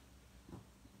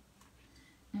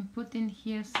and put in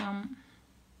here some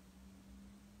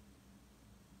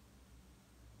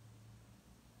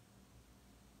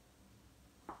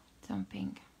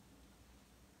pink.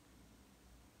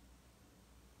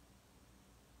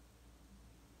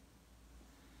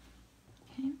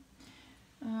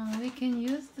 We can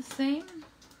use the same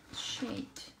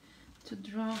shade to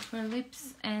draw her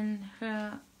lips and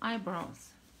her eyebrows.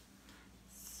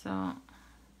 So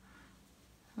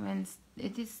when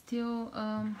it is still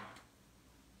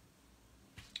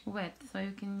wet, so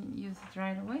you can use it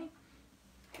right away,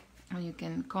 or you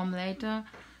can come later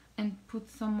and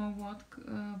put some more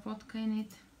vodka in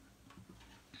it.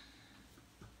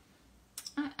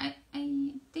 I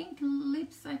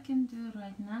this I can do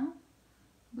right now,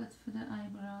 but for the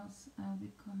eyebrows I'll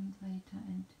be coming later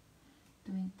and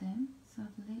doing them. So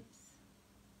the lips,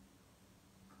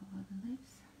 cover the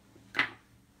lips.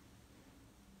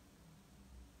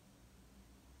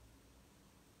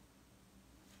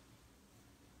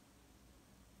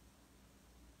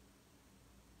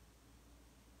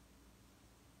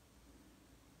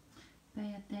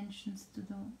 Pay attention to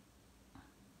the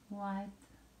white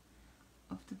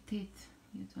of the teeth.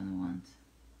 You don't want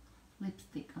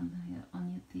lipstick on your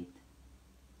teeth.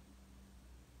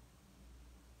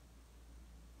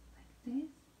 Like this.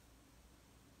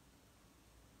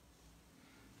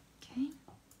 Okay.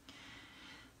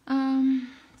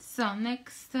 So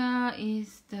next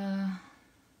is the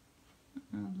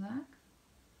black.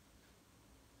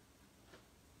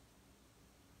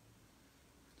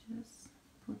 Just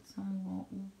put some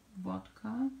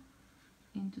vodka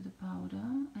into the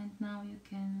powder, and now you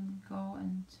can go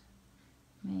and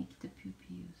make the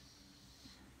pupils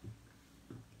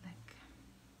like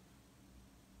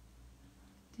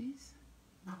this.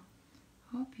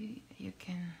 Hope you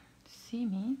can see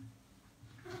me.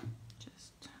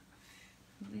 Just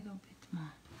a little bit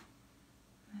more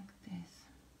like this.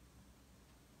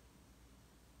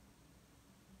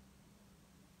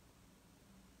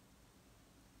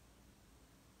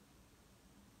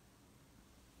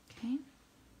 Okay.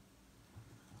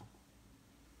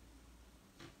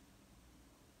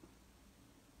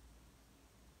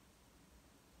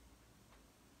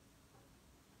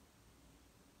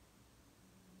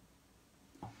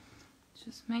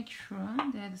 Just make sure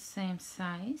they're the same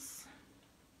size,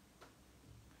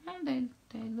 and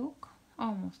they look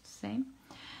almost the same.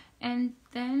 And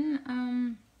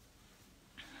then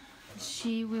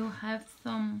she will have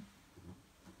some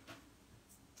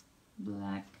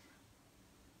black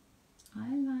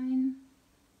eyeline.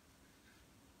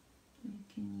 You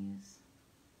can use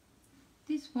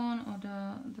this one or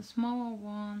the smaller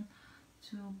one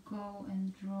to go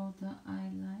and draw the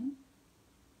eyeline,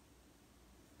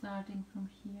 starting from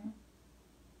here,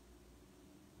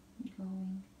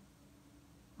 going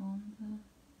on the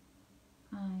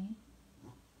eye.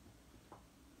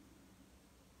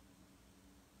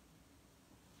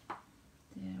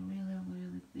 They're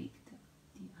really big,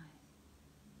 the eyes.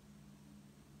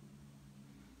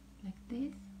 Like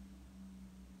this,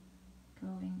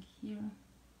 going here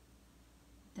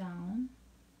down,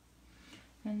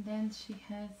 and then she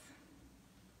has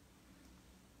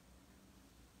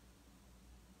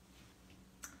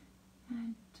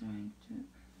I'm trying to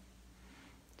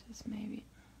just maybe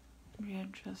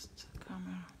readjust the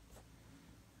camera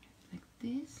like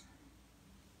this.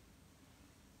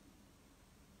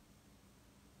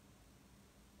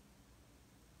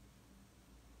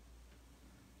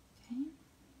 Okay.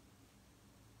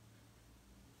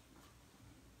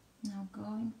 Now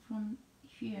going from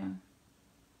here,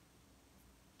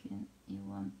 you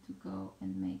want to go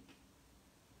and make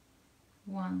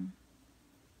one.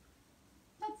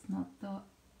 That's not the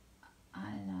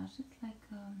eyelash, it's like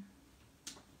a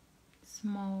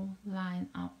small line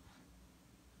up.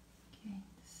 Okay,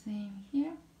 the same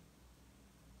here.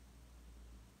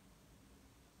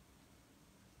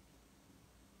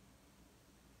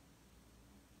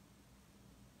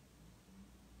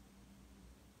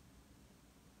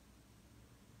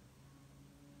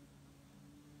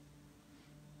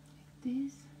 Like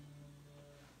this.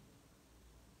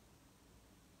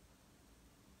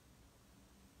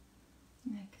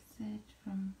 Like I said,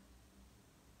 from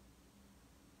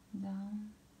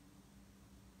down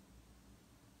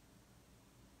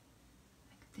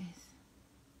like this.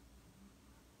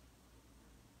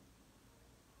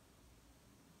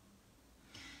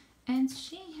 And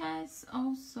she has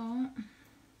also,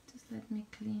 just let me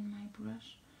clean my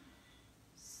brush,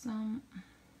 some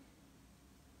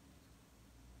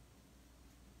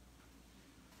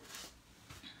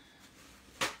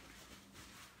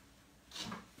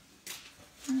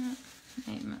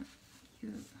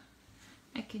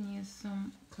I can use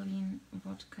some clean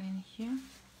vodka in here.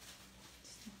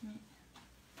 Just let me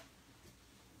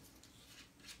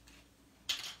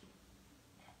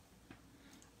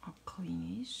or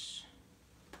cleanish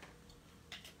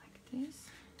like this.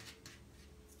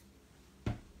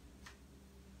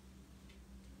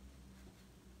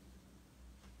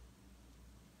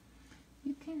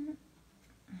 You can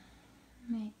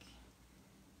make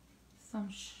some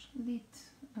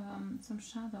some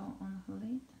shadow on her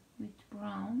lid with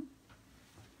brown.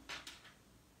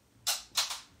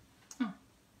 Oh,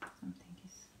 something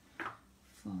is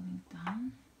falling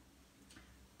down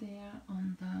there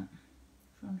on the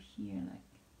from here, like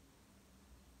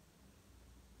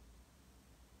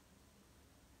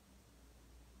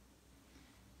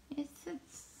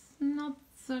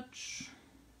such,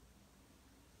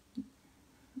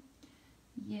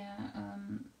 yeah,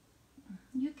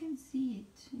 you can see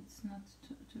it. It's not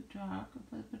too dark,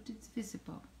 but it's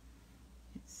visible.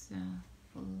 It's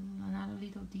another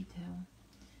little detail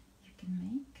you can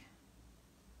make.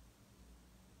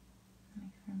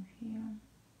 Like from here,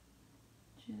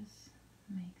 just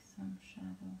make some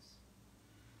shadows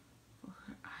for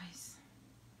her eyes.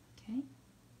 Okay,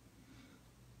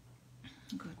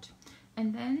 good.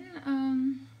 And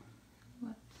then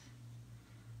what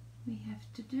we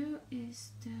have to do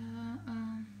is the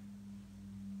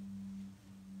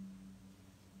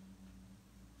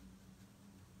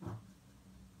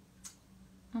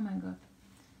oh my god,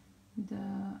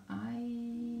 the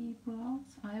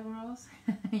eyebrows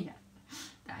yeah,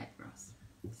 the eyebrows.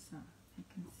 So you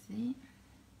can see,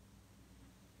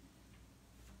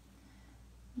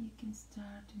 you can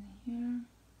start in here,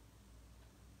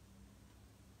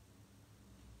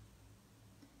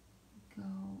 go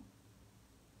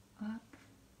up,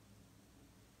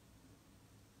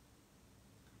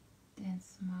 then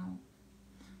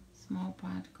small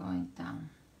part going down.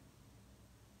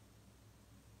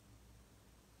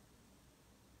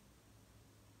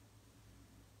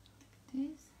 Like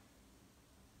this.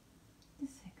 The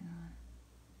second one.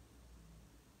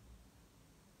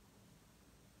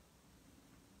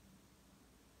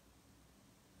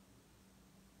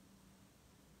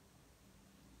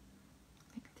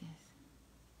 Like this.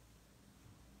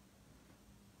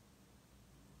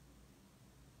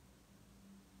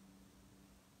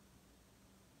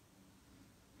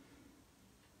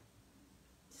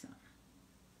 So,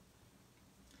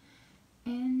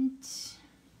 and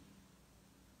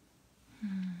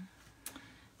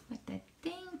but I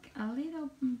think a little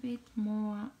bit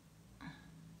more,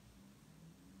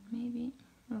 maybe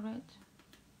red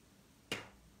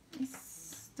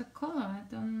is the color.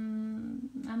 I'm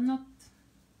not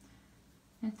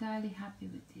entirely happy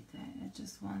with it. I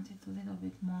just want it a little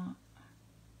bit more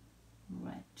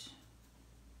red. So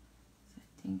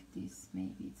I think this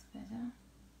maybe it's better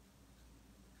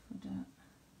for the,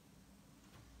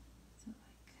 so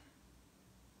like,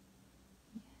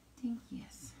 yeah, I think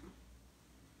yes.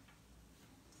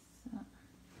 So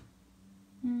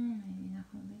maybe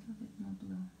noch a little bit more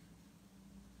blue.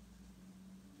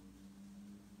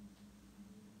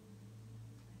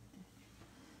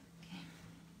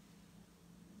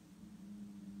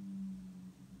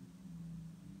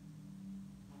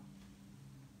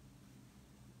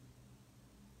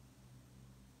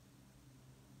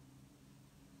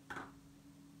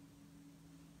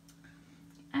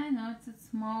 I know it's a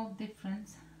small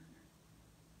difference.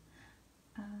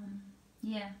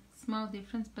 Yeah, small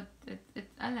difference, but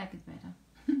I like it better.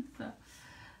 So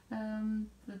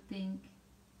the thing,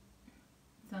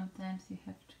 sometimes you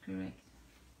have to correct.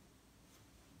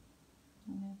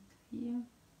 Right here,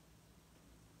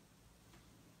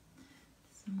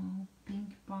 small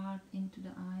pink part into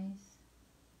the eyes.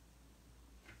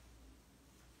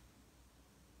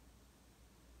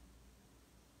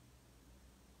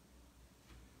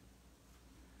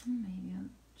 Maybe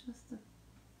just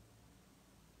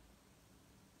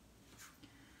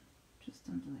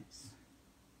on the lips.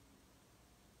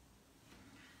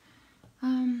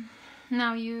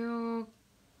 Now you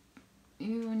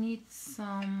need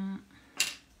some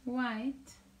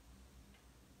white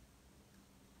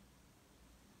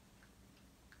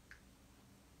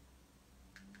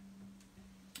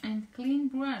and clean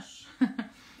brush.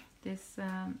 This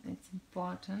it's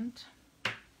important.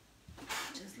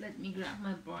 Just let me grab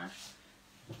my brush.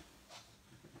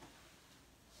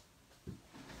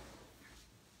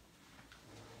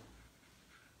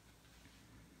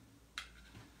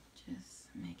 Just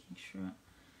making sure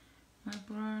my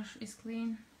brush is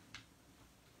clean.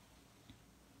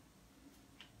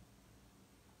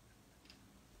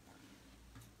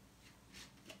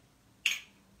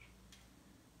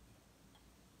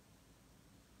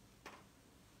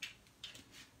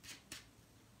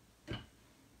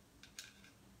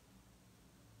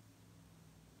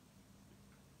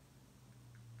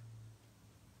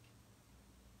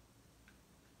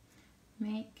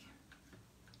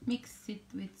 Mix it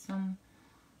with some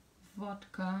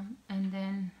vodka and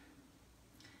then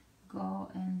go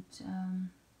and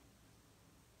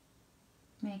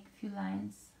make a few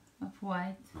lines of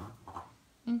white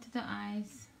into the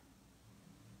eyes.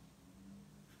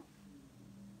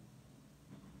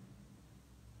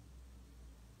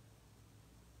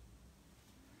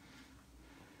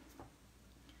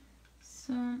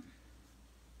 So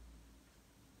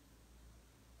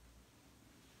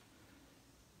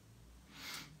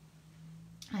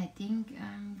I think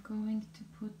I'm going to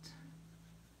put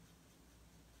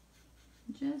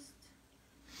just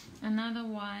another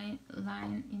white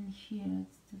line in here.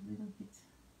 It's a little bit.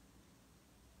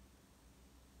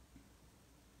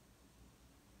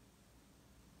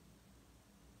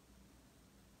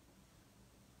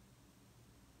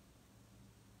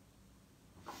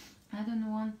 I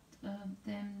don't want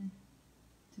them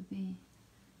to be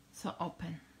so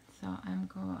open, so I'm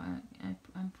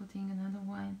putting another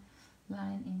white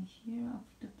line in here of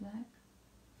the black,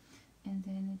 and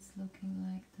then it's looking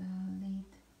like the lid.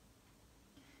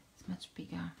 It's much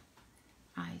bigger.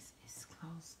 Eyes is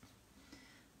closed,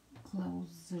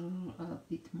 closer, a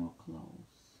bit more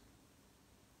close.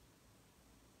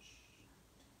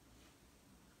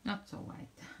 Not so wide.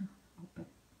 Open.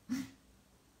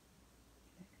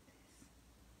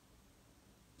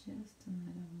 Just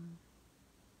another one.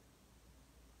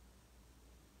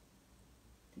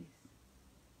 This.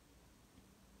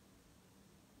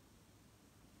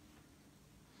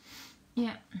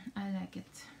 Yeah, I like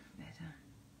it better.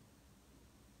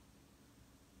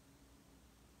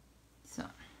 So,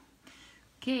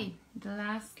 okay, the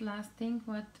last thing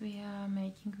what we are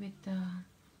making with the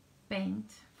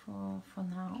paint for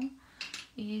now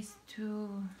is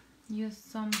to use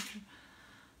some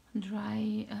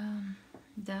dry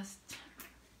dust,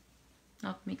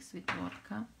 not mixed with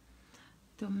vodka,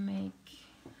 to make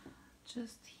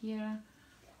just here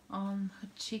on her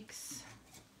cheeks,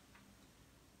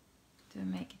 to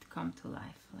make it come to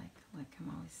life, like I'm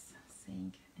always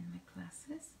saying in my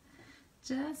classes.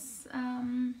 Just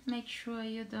make sure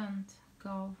you don't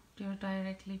go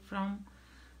directly from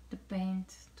the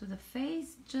paint to the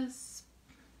face. Just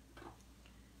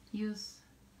use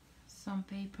some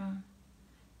paper,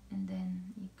 and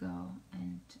then you go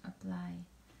and apply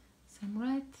some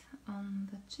red on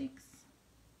the cheeks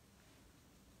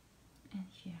and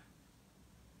here.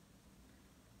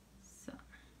 So,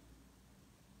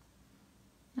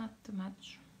 not too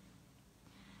much.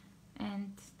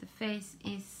 And the face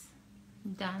is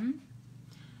done.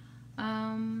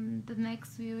 The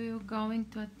next we will going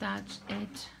to attach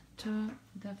it to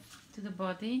the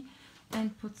body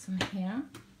and put some hair.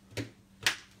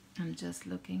 I'm just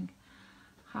looking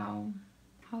how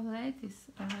late is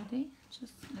already.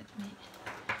 Just let me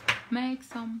make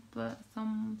some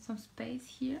space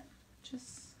here.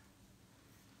 Just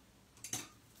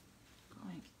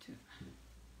going to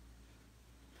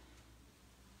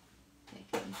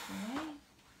take this away.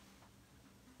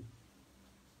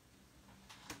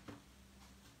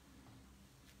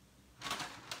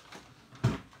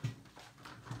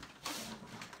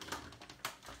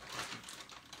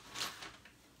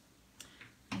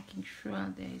 Making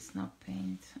sure there is no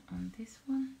paint on this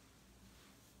one.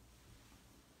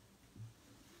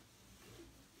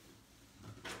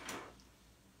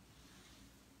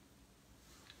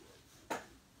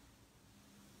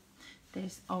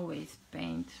 There's always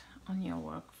paint on your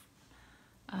work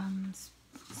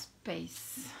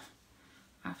space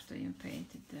after you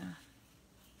painted the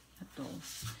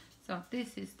dolls. So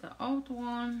this is the old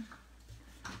one.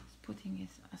 Just putting it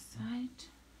aside.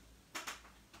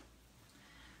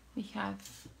 We have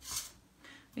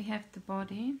the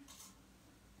body.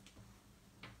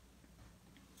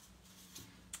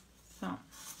 So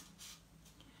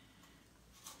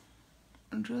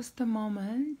just a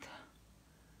moment.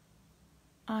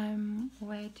 I'm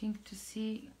waiting to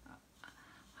see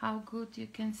how good you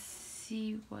can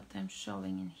see what I'm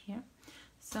showing in here.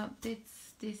 So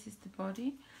this is the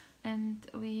body, and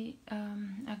we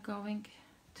are going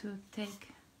to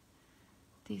take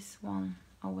this one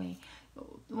away.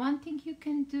 One thing you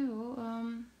can do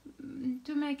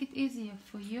to make it easier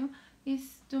for you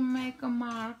is to make a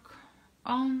mark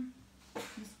on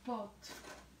the spot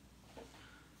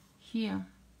here,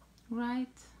 right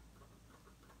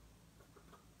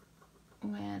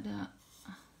where the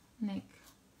neck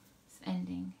is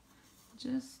ending.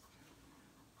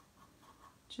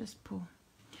 Just pull,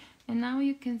 and now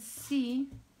you can see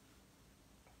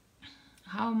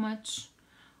how much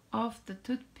of the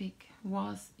toothpick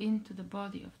was into the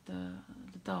body of the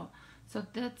doll. So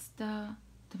that's the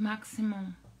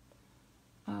maximum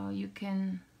you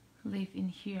can leave in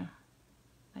here,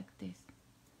 like this.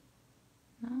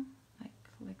 No,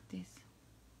 like this.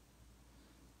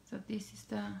 So this is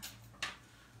the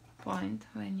point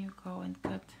when you go and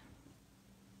cut.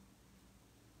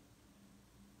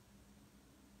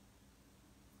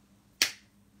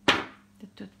 The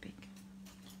toothpick,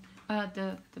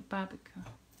 the barbecue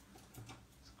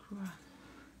screw,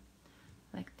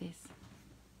 like this.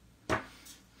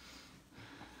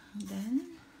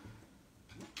 Then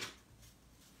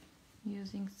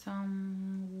using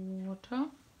some water,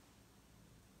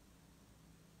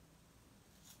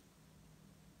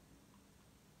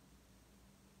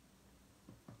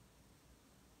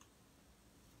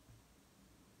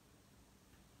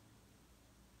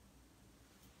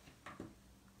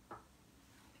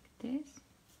 this.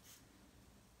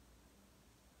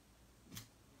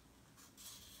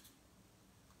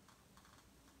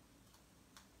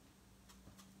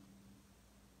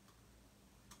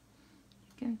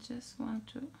 You can just want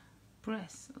to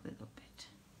press a little bit.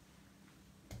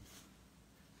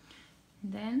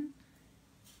 Then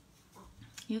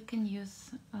you can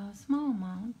use a small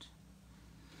amount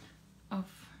of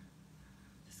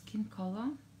the skin color,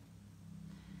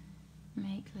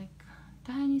 make like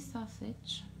tiny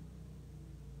sausage,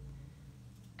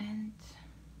 and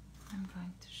I'm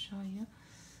going to show you.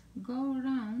 Go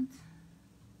around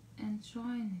and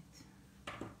join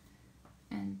it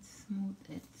and smooth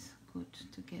it good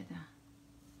together.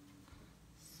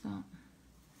 So,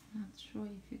 not sure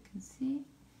if you can see.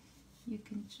 You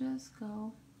can just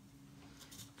go.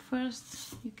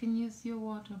 First, you can use your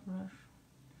water brush,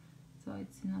 so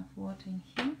it's enough water in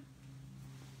here,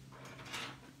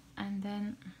 and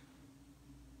then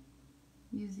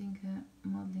using a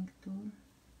modeling tool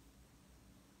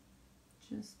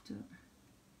just to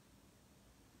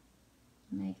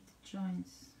make the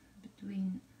joints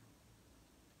between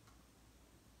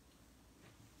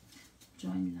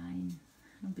joint line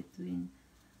between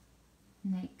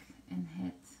neck and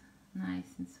head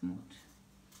nice and smooth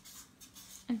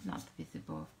and not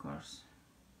visible, of course.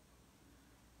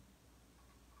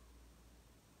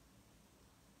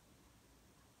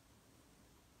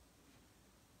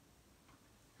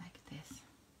 Like this.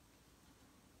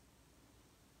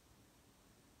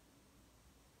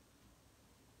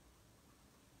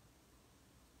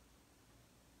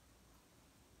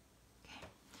 Okay.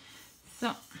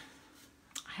 So,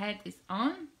 head is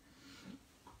on,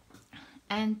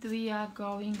 and we are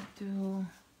going to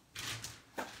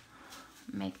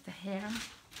make the hair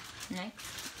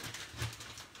next.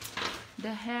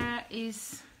 The hair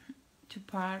is two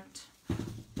parts,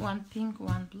 one pink,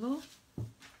 one blue.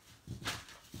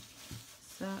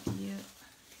 So you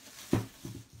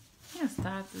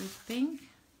start with pink.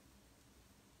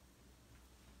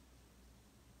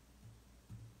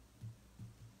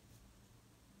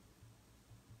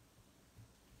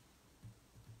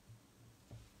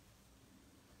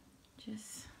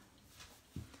 Just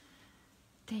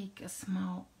take a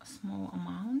small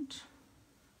amount.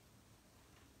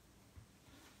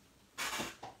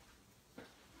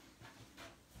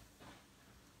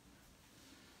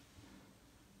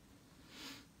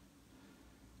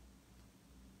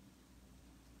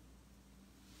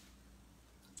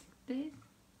 This.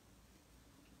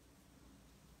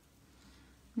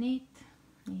 Neat.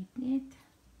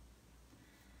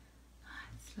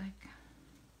 It's like,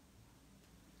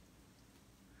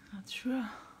 not sure.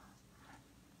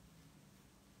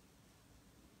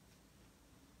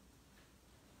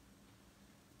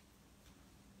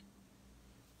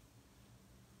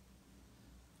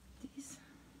 This,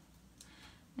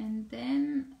 and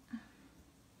then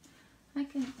I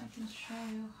can show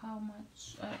you how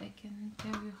much. I can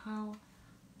tell you how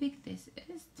big this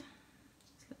is.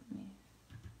 Just let me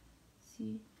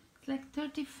see. It's like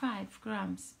 35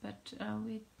 grams, but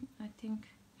I think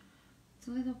it's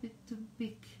a little bit too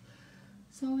big.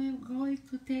 So we're going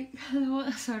to take,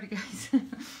 sorry guys,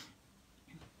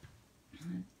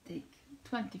 take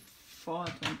 24,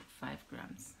 25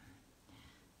 grams.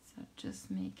 So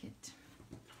just make it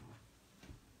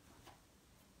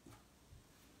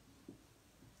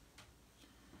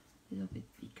a little bit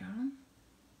bigger,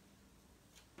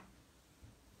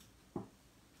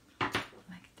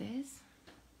 like this.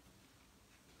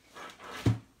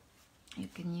 You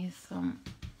can use some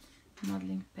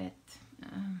modeling pad.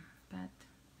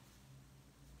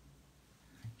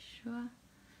 Make sure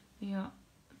your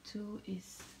tool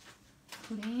is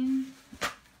clean.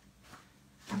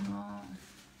 No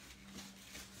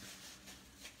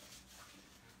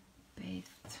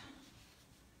paste,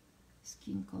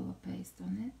 skin color paste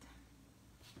on it.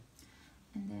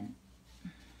 And then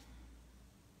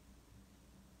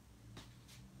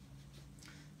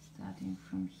starting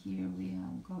from here, we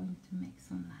are going to make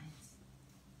some lines.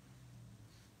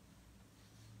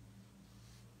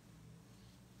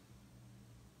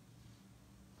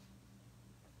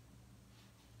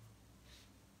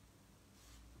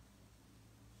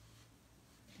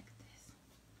 Like this.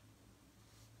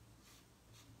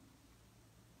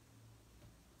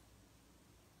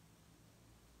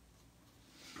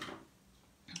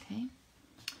 Okay.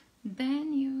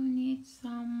 Then you need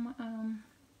some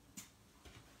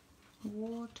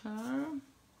water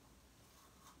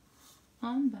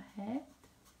on the head.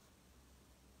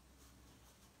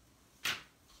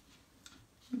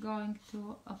 I'm going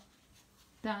to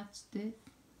attach this.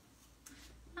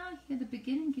 Here the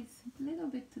beginning is a little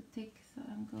bit too thick, so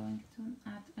I'm going to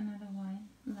add another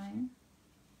line.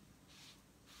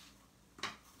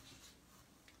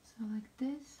 So like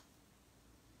this,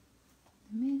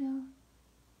 the middle,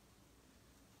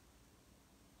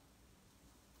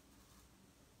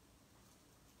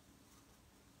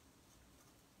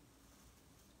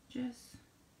 just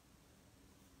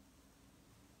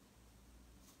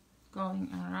going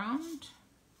around.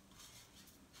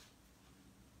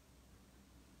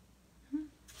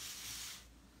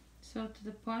 So to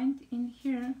the point in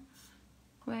here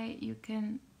where you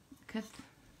can cut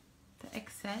the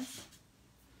excess.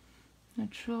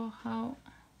 Not sure how,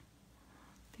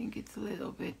 I think it's a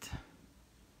little bit,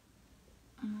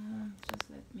 just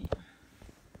let me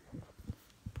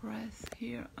press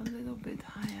here a little bit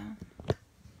higher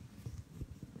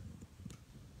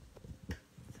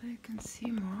so you can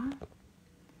see more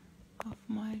of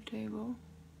my table,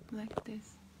 like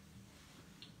this.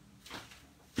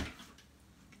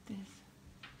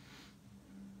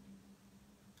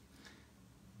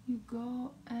 You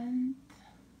go and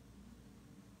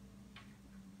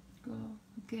go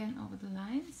again over the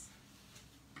lines.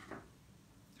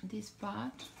 This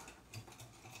part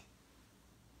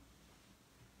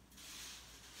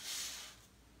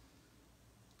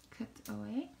cut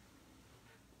away.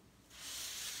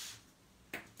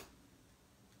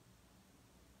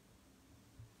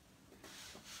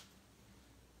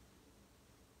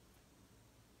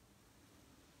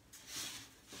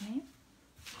 Okay.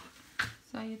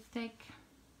 So you take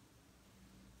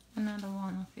another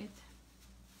one of it.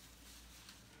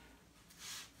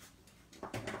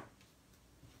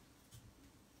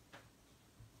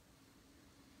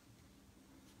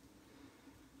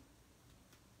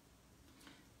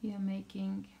 You're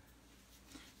making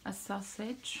a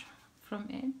sausage from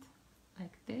it,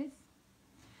 like this,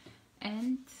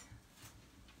 and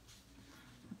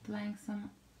applying some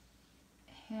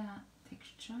hair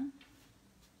texture.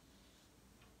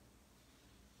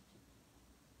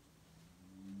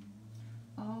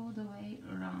 All the way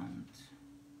around,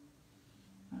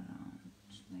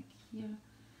 like here.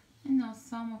 And now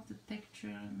some of the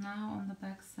texture now on the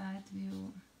back side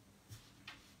will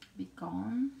be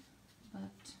gone,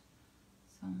 but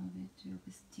some of it will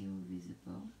be still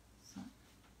visible, so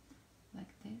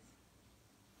like this.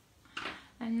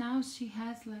 And now she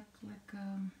has like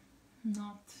a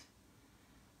knot,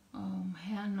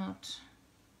 hair knot,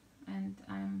 and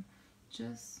I'm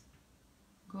just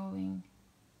going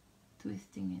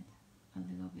twisting it a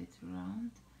little bit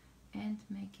around and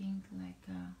making like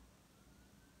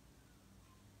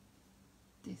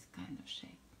this kind of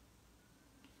shape.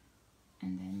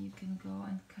 And then you can go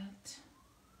and cut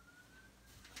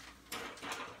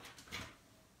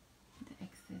the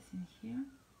excess in here.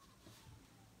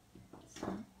 So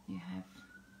you have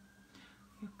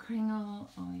your kringle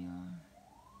or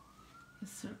your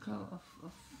circle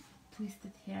of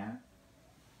twisted hair,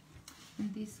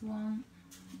 and this one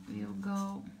will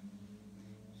go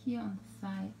here on the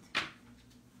side,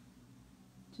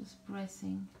 just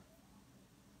pressing.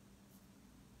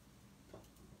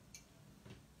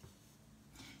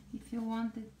 If you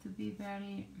want it to be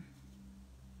very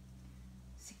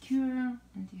secure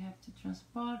and you have to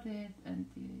transport it and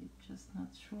you're just not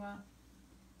sure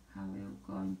how you're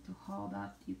going to hold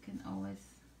up, you can always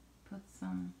put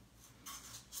some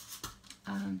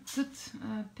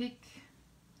pick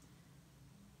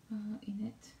in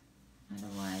it.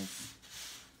 Otherwise,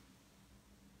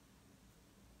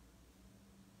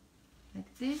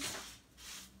 like this.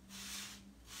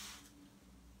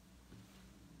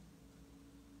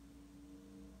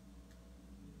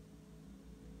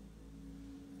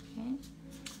 Okay,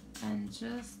 and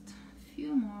just a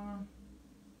few more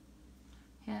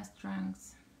hair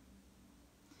strands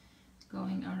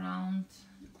going around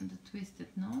the twisted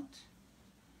knot.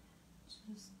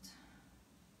 Just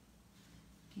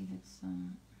give it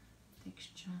some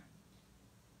texture.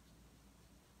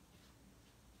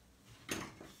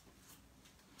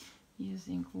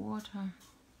 Using water.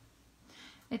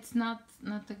 It's not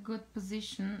a good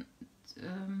position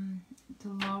to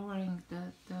lowering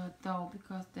the dough,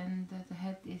 because then the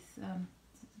head is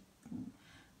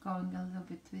going a little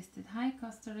bit twisted. Hi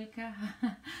Costa Rica.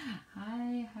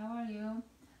 Hi, how are you?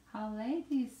 How late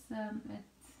is at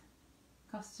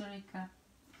Costa Rica?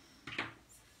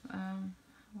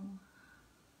 Like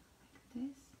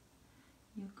this.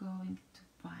 You're going to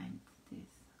bind this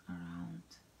around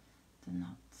the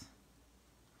knot.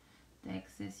 The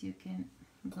excess you can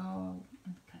go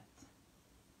and cut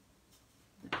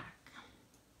the back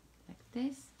like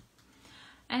this.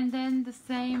 And then the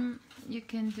same you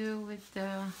can do with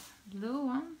the blue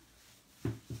one.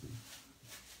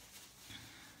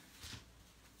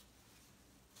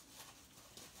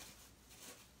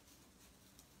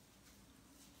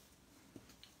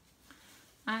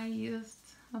 I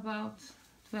used about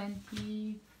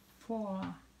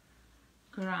 24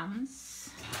 grams,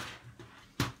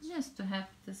 just to have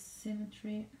the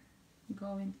symmetry.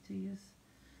 Going to use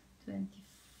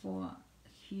 24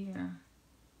 here.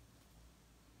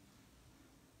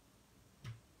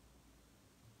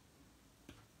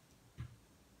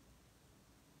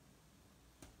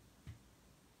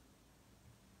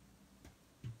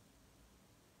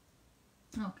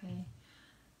 Okay,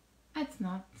 it's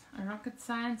not a rocket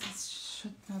science, it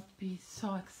should not be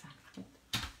so exact,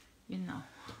 but you know,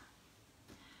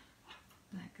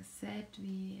 like I said,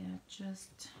 we are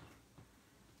just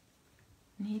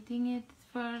kneading it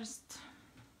first.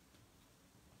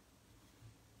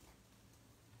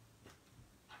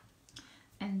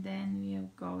 And then we are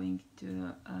going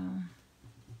to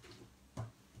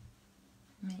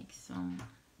make some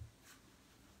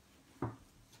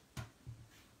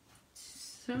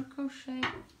circle shape.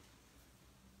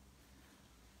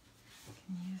 You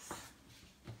can use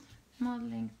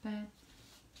modeling pad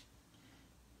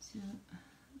to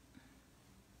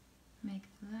make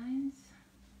the lines.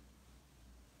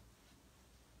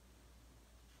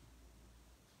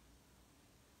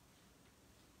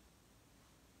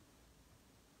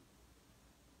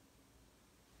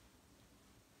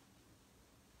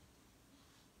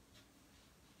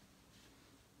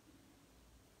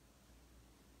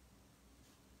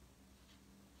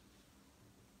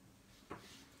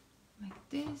 Like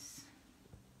this.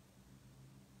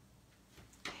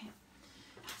 Okay.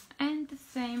 And the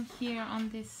same here on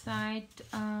this side.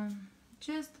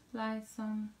 Just apply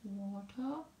some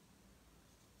water.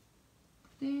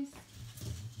 This.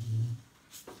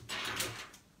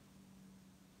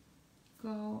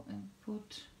 Go and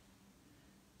put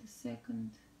the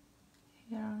second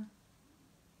hair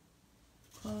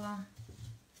color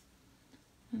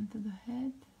into the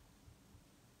head.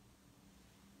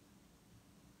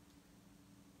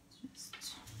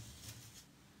 Just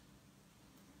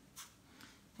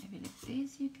maybe like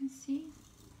this, you can see,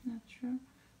 not sure,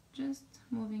 just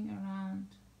moving around,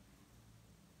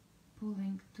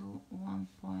 pulling to one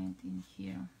point in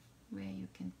here where you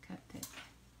can cut it.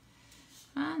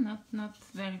 Not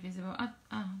very visible.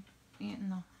 Yeah,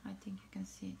 no, I think you can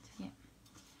see it. Yeah.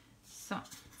 So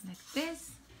like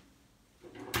this,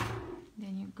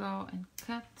 then you go and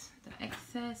cut the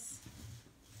excess.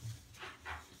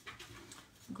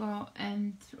 Go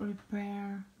and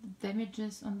repair the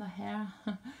damages on the hair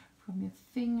from your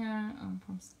finger,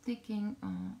 from sticking,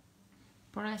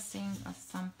 pressing or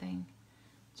something.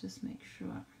 Just make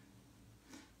sure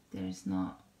there is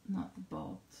not a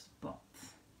bald spot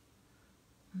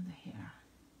on the hair.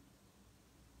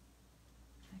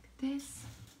 Like this.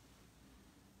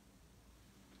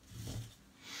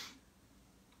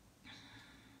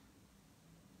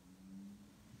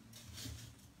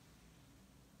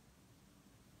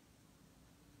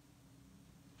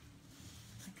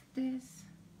 This.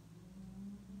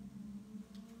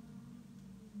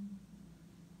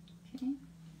 Okay,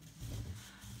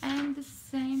 and the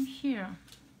same here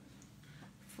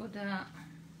for the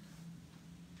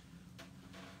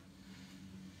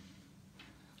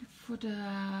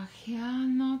hair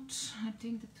knot. I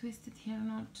think the twisted hair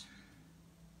knot,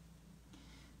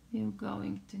 we're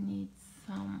going to need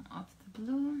some of the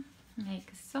blue.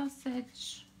 Make a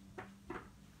sausage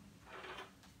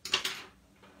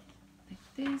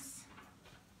like this,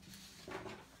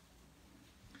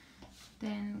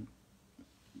 then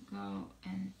go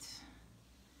and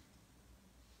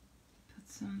put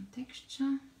some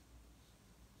texture.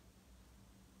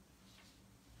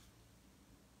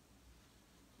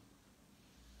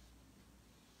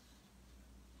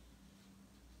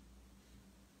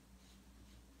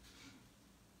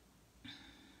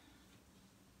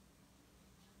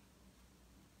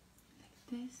 Like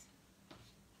this.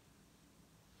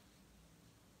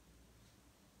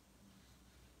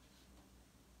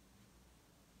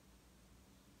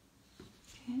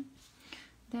 Okay,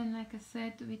 then like I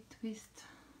said, we twist,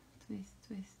 twist,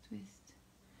 twist, twist,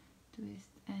 twist,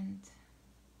 and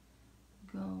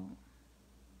go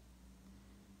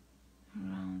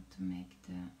around to make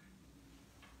the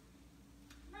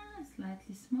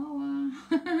slightly smaller.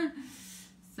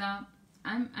 So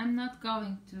I'm not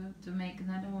going to make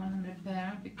another one and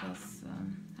repair because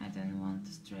I don't want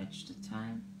to stretch the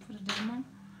time for the demo,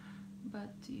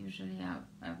 but usually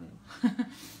I will.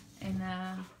 And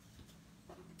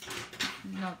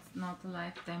not a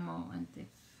live demo, and if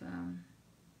I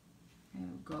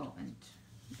will go and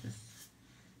just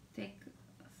take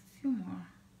a few more.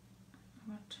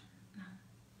 What now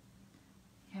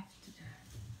you have to do?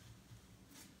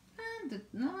 And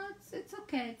no, it's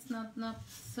okay. It's not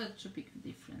such a big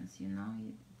difference, you know.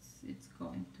 It's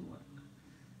going to work.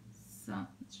 So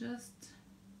just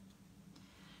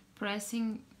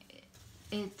pressing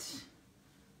it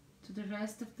to the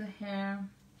rest of the hair.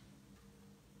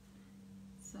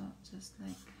 So just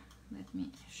like, let me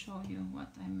show you what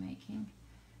I'm making.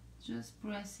 Just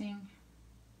pressing,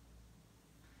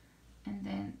 and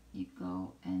then you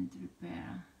go and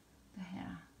repair the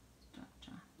hair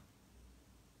structure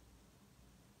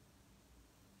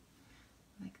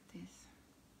like this,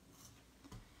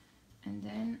 and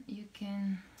then you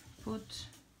can put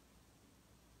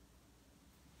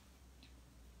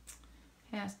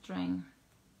hair string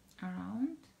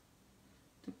around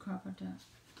to cover the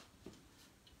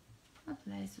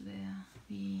place where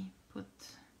we put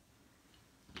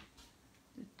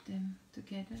them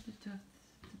together, the two of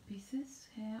the pieces,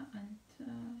 hair and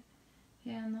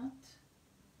hair knot.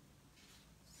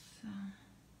 So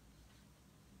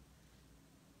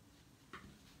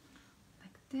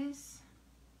like this.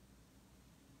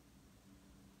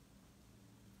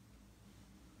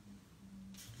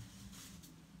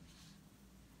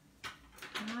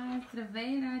 Hi,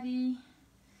 Treveri.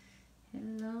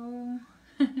 Hello.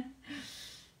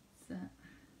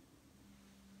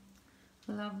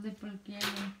 Lovely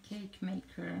Bulgarian cake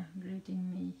maker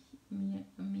greeting me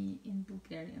in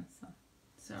Bulgarian. So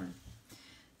sorry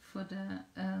for the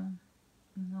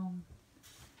no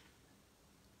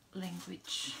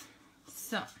language.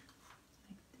 So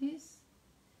like this,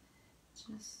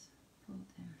 just pull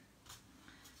them.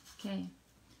 Okay,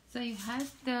 so you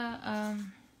have the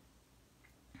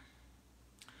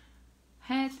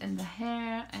head and the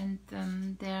hair, and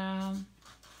there are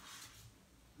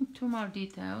two more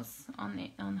details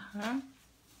on her.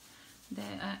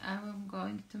 I'm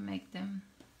going to make them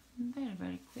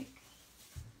very quick.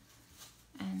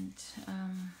 And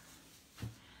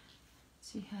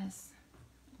she has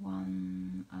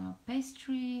one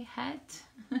pastry hat,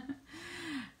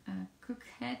 a cook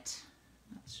hat,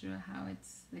 not sure how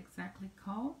it's exactly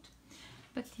called,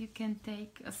 but you can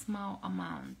take a small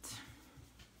amount.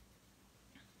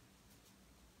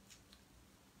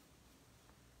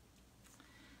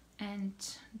 And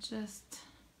just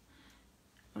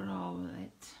roll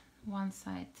it. One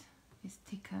side is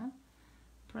thicker.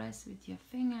 Press with your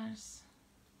fingers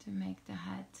to make the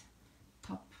head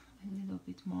top a little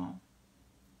bit more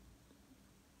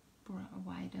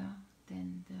wider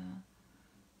than the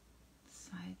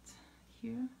side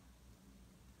here.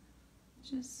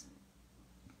 Just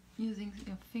using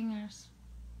your fingers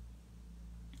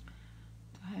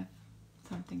to have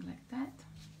something like that.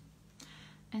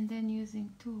 And then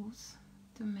using tools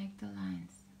to make the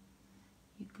lines.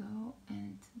 You go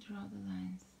and draw the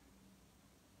lines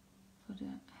for the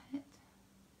head.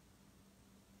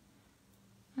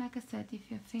 Like I said, if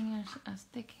your fingers are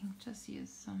sticking, just use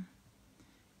some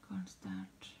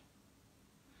cornstarch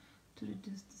to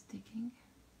reduce the sticking.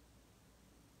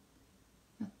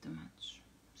 Not too much.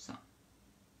 So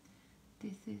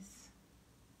these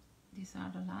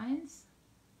are the lines.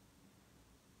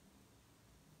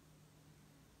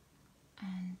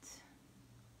 And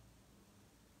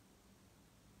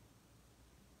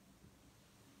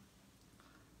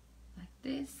like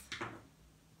this,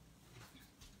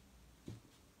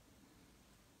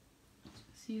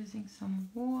 just using some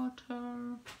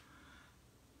water.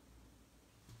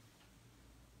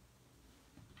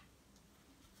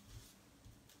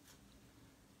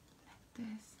 Like this.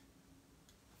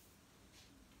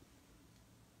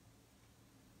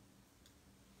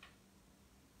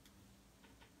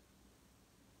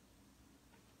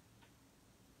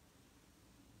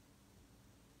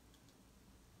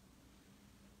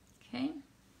 Okay.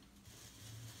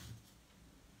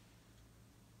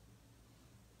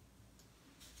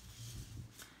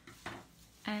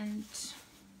 And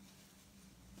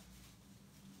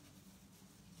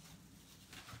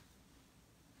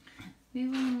we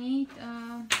will need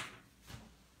a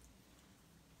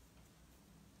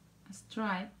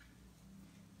stripe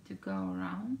to go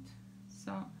around,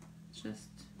 so just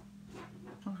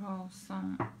roll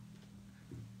some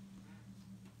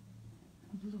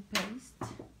blue paste.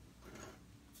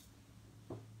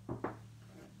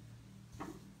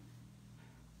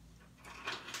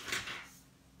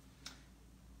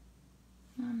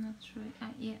 I'm not sure.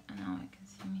 Yeah, now I can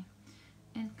see me.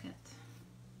 And cut.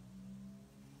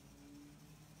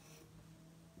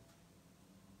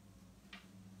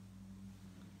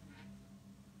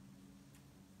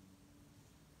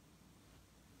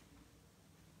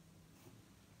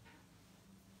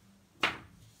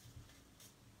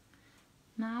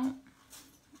 Now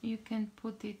you can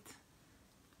put it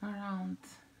around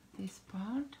this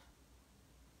part,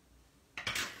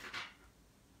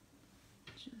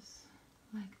 just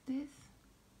like this.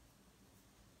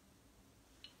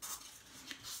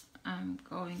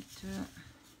 going to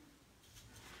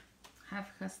have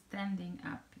her standing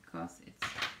up because it's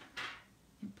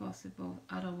impossible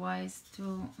otherwise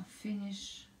to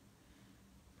finish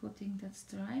putting that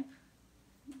stripe.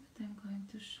 But I'm going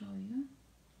to show you.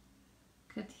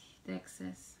 Cut the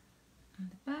excess on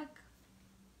the back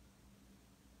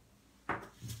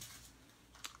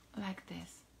like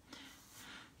this.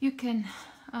 You can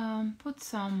put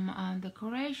some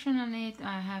decoration on it.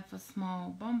 I have a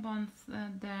small bonbons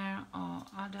there or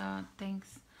other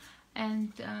things.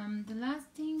 And the last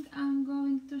thing I'm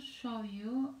going to show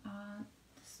you,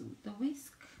 the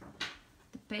whisk,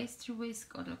 the pastry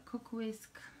whisk or the cook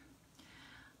whisk.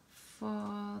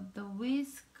 For the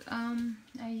whisk,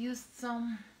 I used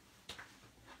some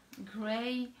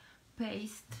gray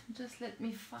paste. Just let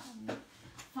me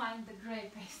find the gray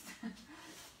paste.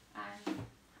 And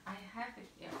I have it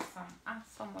here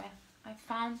somewhere. I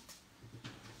found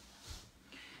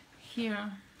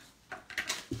here.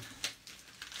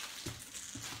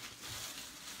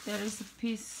 There is a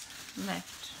piece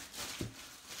left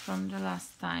from the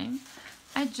last time.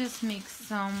 I just mixed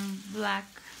some black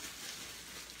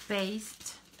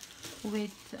paste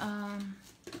with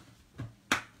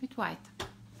white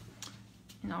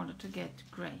in order to get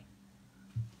gray.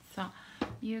 So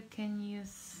you can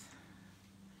use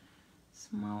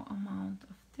small amount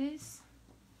of this.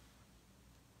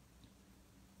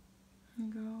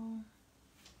 Go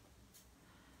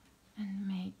and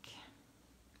make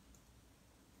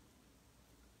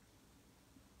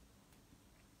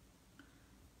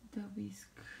the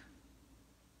whisk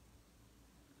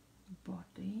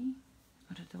body,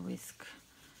 or the whisk,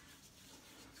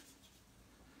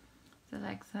 so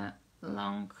like the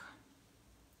long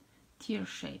tear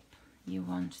shape you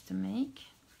want to make.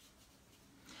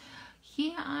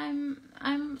 Here I'm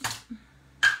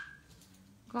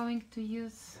going to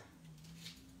use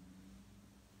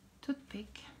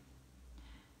toothpick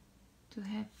to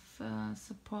have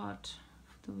support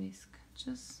of the whisk.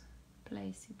 Just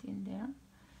place it in there.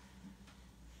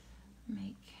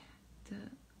 Make the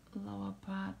lower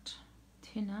part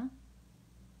thinner.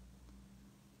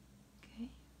 Okay,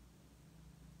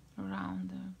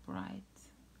 rounder, bright,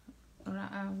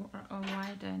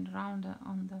 wider and rounder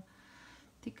on the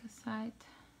thicker side.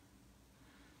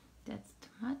 That's too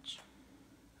much.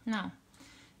 Now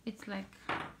it's like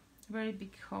a very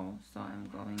big hole, so I'm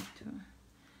going to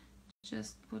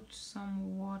just put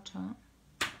some water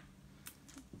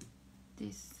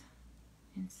this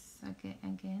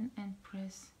again and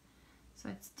press so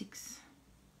it sticks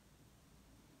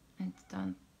and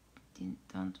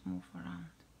don't move around.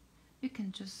 You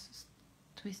can just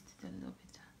twist it a little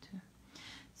bit too.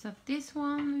 So this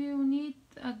one we will need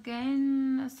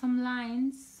again some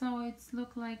lines, so it's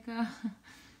look like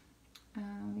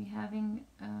we having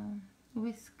a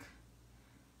whisk.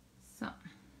 So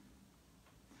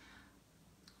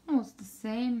almost the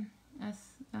same as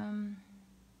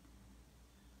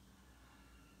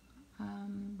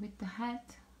with the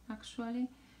hat. Actually,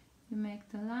 you make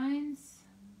the lines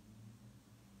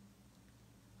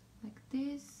like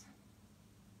this.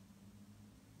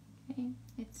 Okay,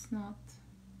 it's not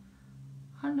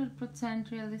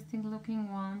 100% realistic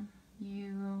looking one.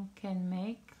 You can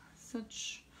make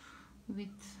such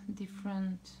with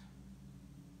different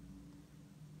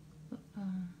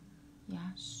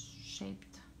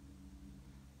shaped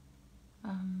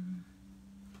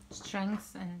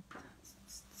strengths and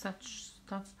such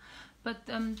stuff, but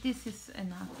this is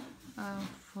enough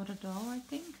for the dough, I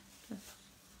think. Just,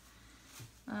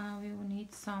 we will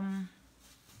need some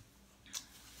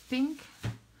pink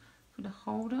for the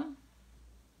holder,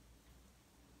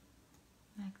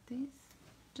 like this.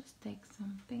 Just take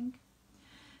some pink,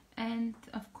 and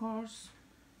of course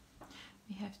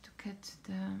we have to cut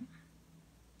this one.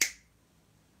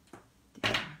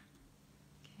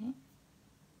 Okay,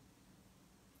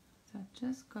 so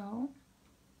just go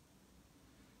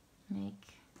make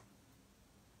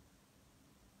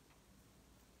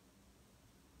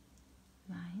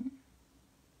line,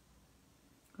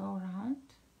 go around,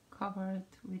 cover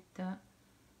it with the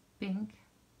pink,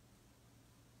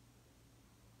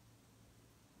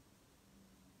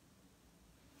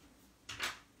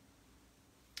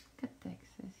 cut the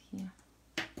excess here,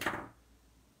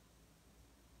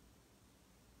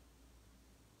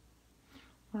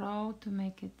 roll to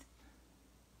make it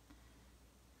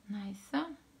nicer.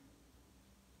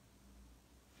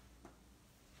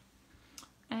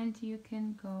 And you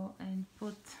can go and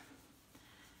put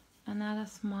another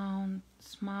small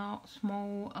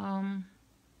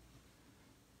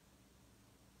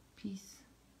piece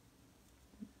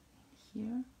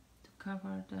here to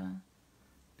cover the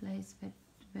place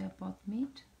where both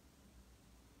meet.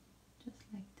 just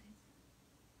like this.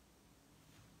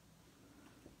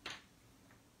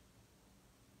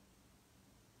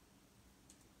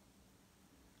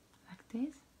 Like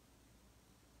this.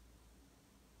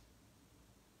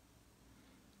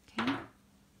 Okay.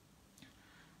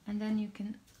 And then you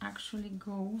can actually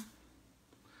go,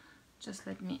 just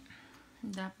let me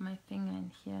dab my finger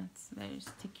in here, it's very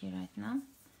sticky right now.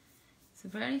 It's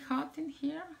very hot in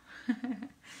here.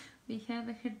 We have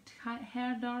a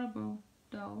Hairdorables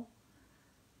dough,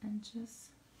 and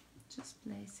just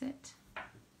place it.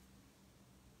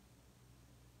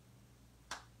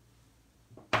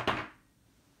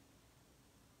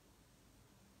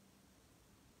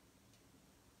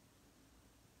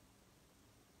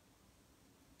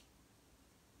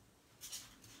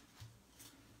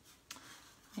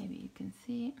 Maybe you can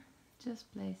see,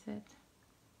 just place it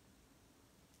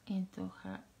into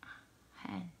her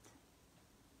hand.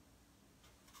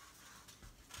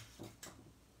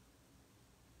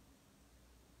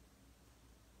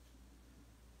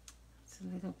 It's a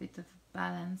little bit of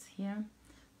balance here,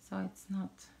 so it's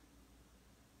not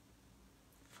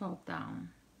fall down.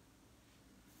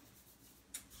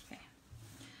 Okay.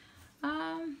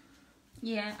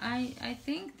 Yeah, I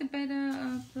think the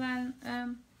better plan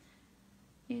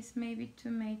is maybe to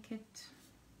make it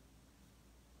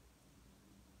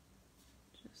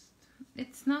just,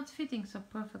 it's not fitting so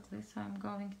perfectly, so I'm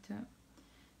going to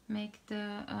make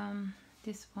the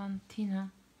this one thinner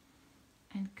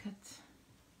and cut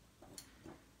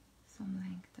some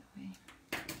length away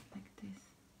like this,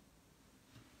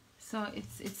 so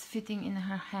it's fitting in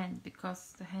her hand,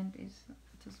 because the hand is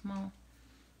too small,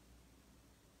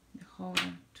 the hole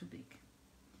too big.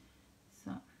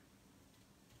 So I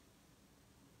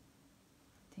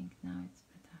think now it's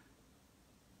better.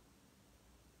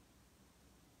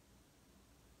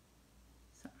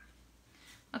 So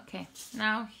okay,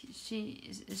 now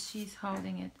she's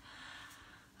holding it.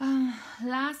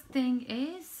 Last thing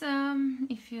is,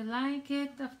 if you like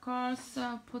it, of course,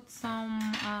 put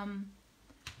some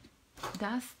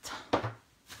dust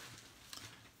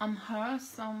on her,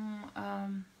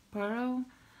 some pearl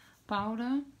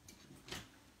powder.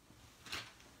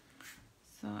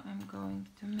 So I'm going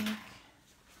to make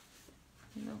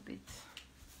a little bit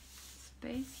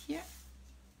space here,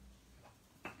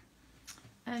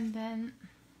 and then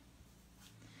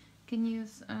can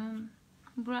use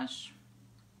brush.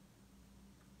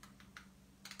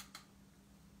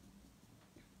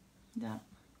 That.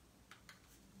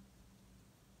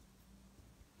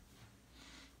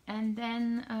 And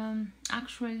then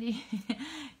actually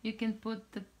you can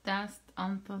put the dust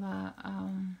onto the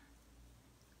on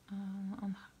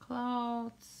her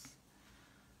clothes,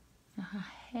 her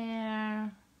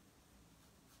hair,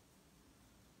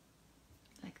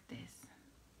 like this.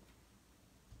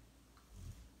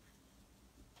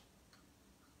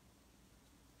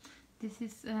 This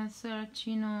is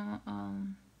Saracino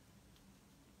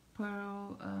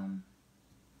pearl,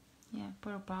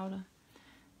 pearl powder.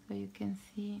 So you can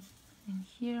see in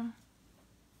here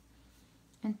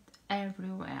and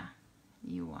everywhere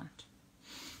you want.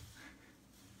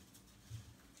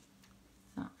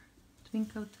 So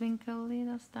twinkle twinkle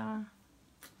little star.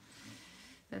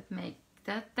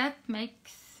 That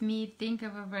makes me think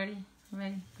of a very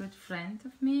good friend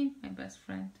of me, my best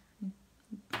friend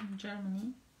in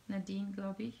Germany, Nadine,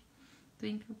 glaube ich.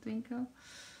 Twinkle twinkle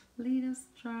little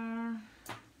star.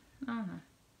 Oh no,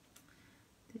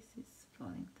 this is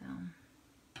falling down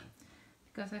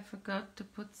because I forgot to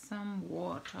put some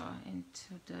water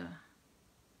into the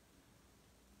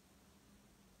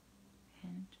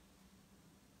hand.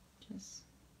 Just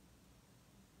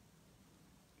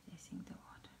placing the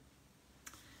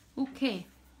water. Okay,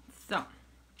 so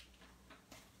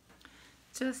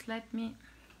just let me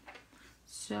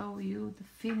show you the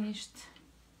finished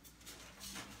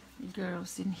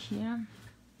girls in here.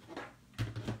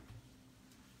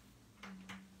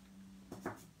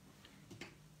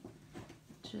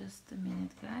 Just a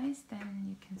minute, guys, then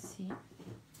you can see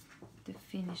the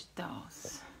finished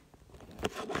dolls.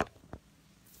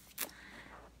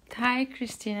 Hi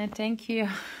Christina, thank you.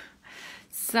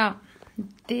 So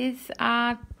these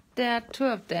are, there are two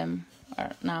of them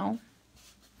now.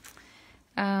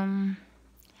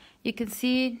 You can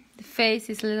see the face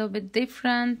is a little bit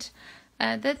different.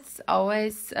 That's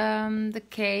always the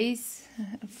case.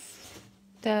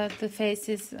 The face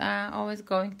is always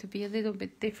going to be a little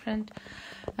bit different.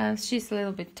 She's a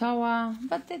little bit taller,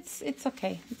 but it's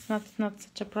okay. It's not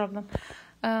such a problem.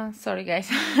 Sorry guys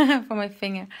for my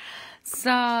finger.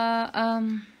 So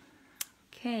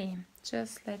okay,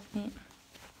 just let me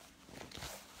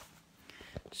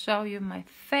show you my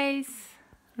face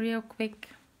real quick.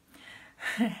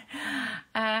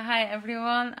 Hi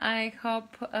everyone, I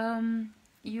hope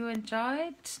you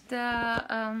enjoyed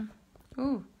the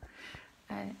ooh,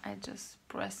 I just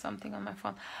pressed something on my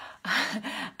phone.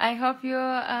 I hope you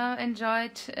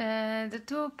enjoyed the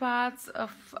two parts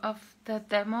of the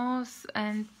demos,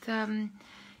 and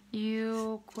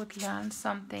you could learn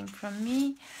something from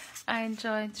me. I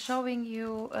enjoyed showing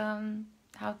you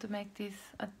how to make this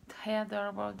hair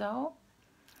adorable doll.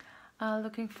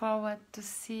 Looking forward to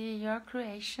see your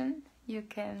creation. You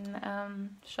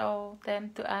can show them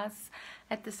to us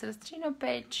at the Celestino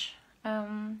page.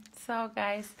 So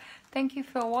guys, thank you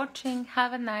for watching.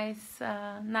 Have a nice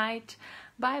night.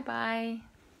 Bye bye.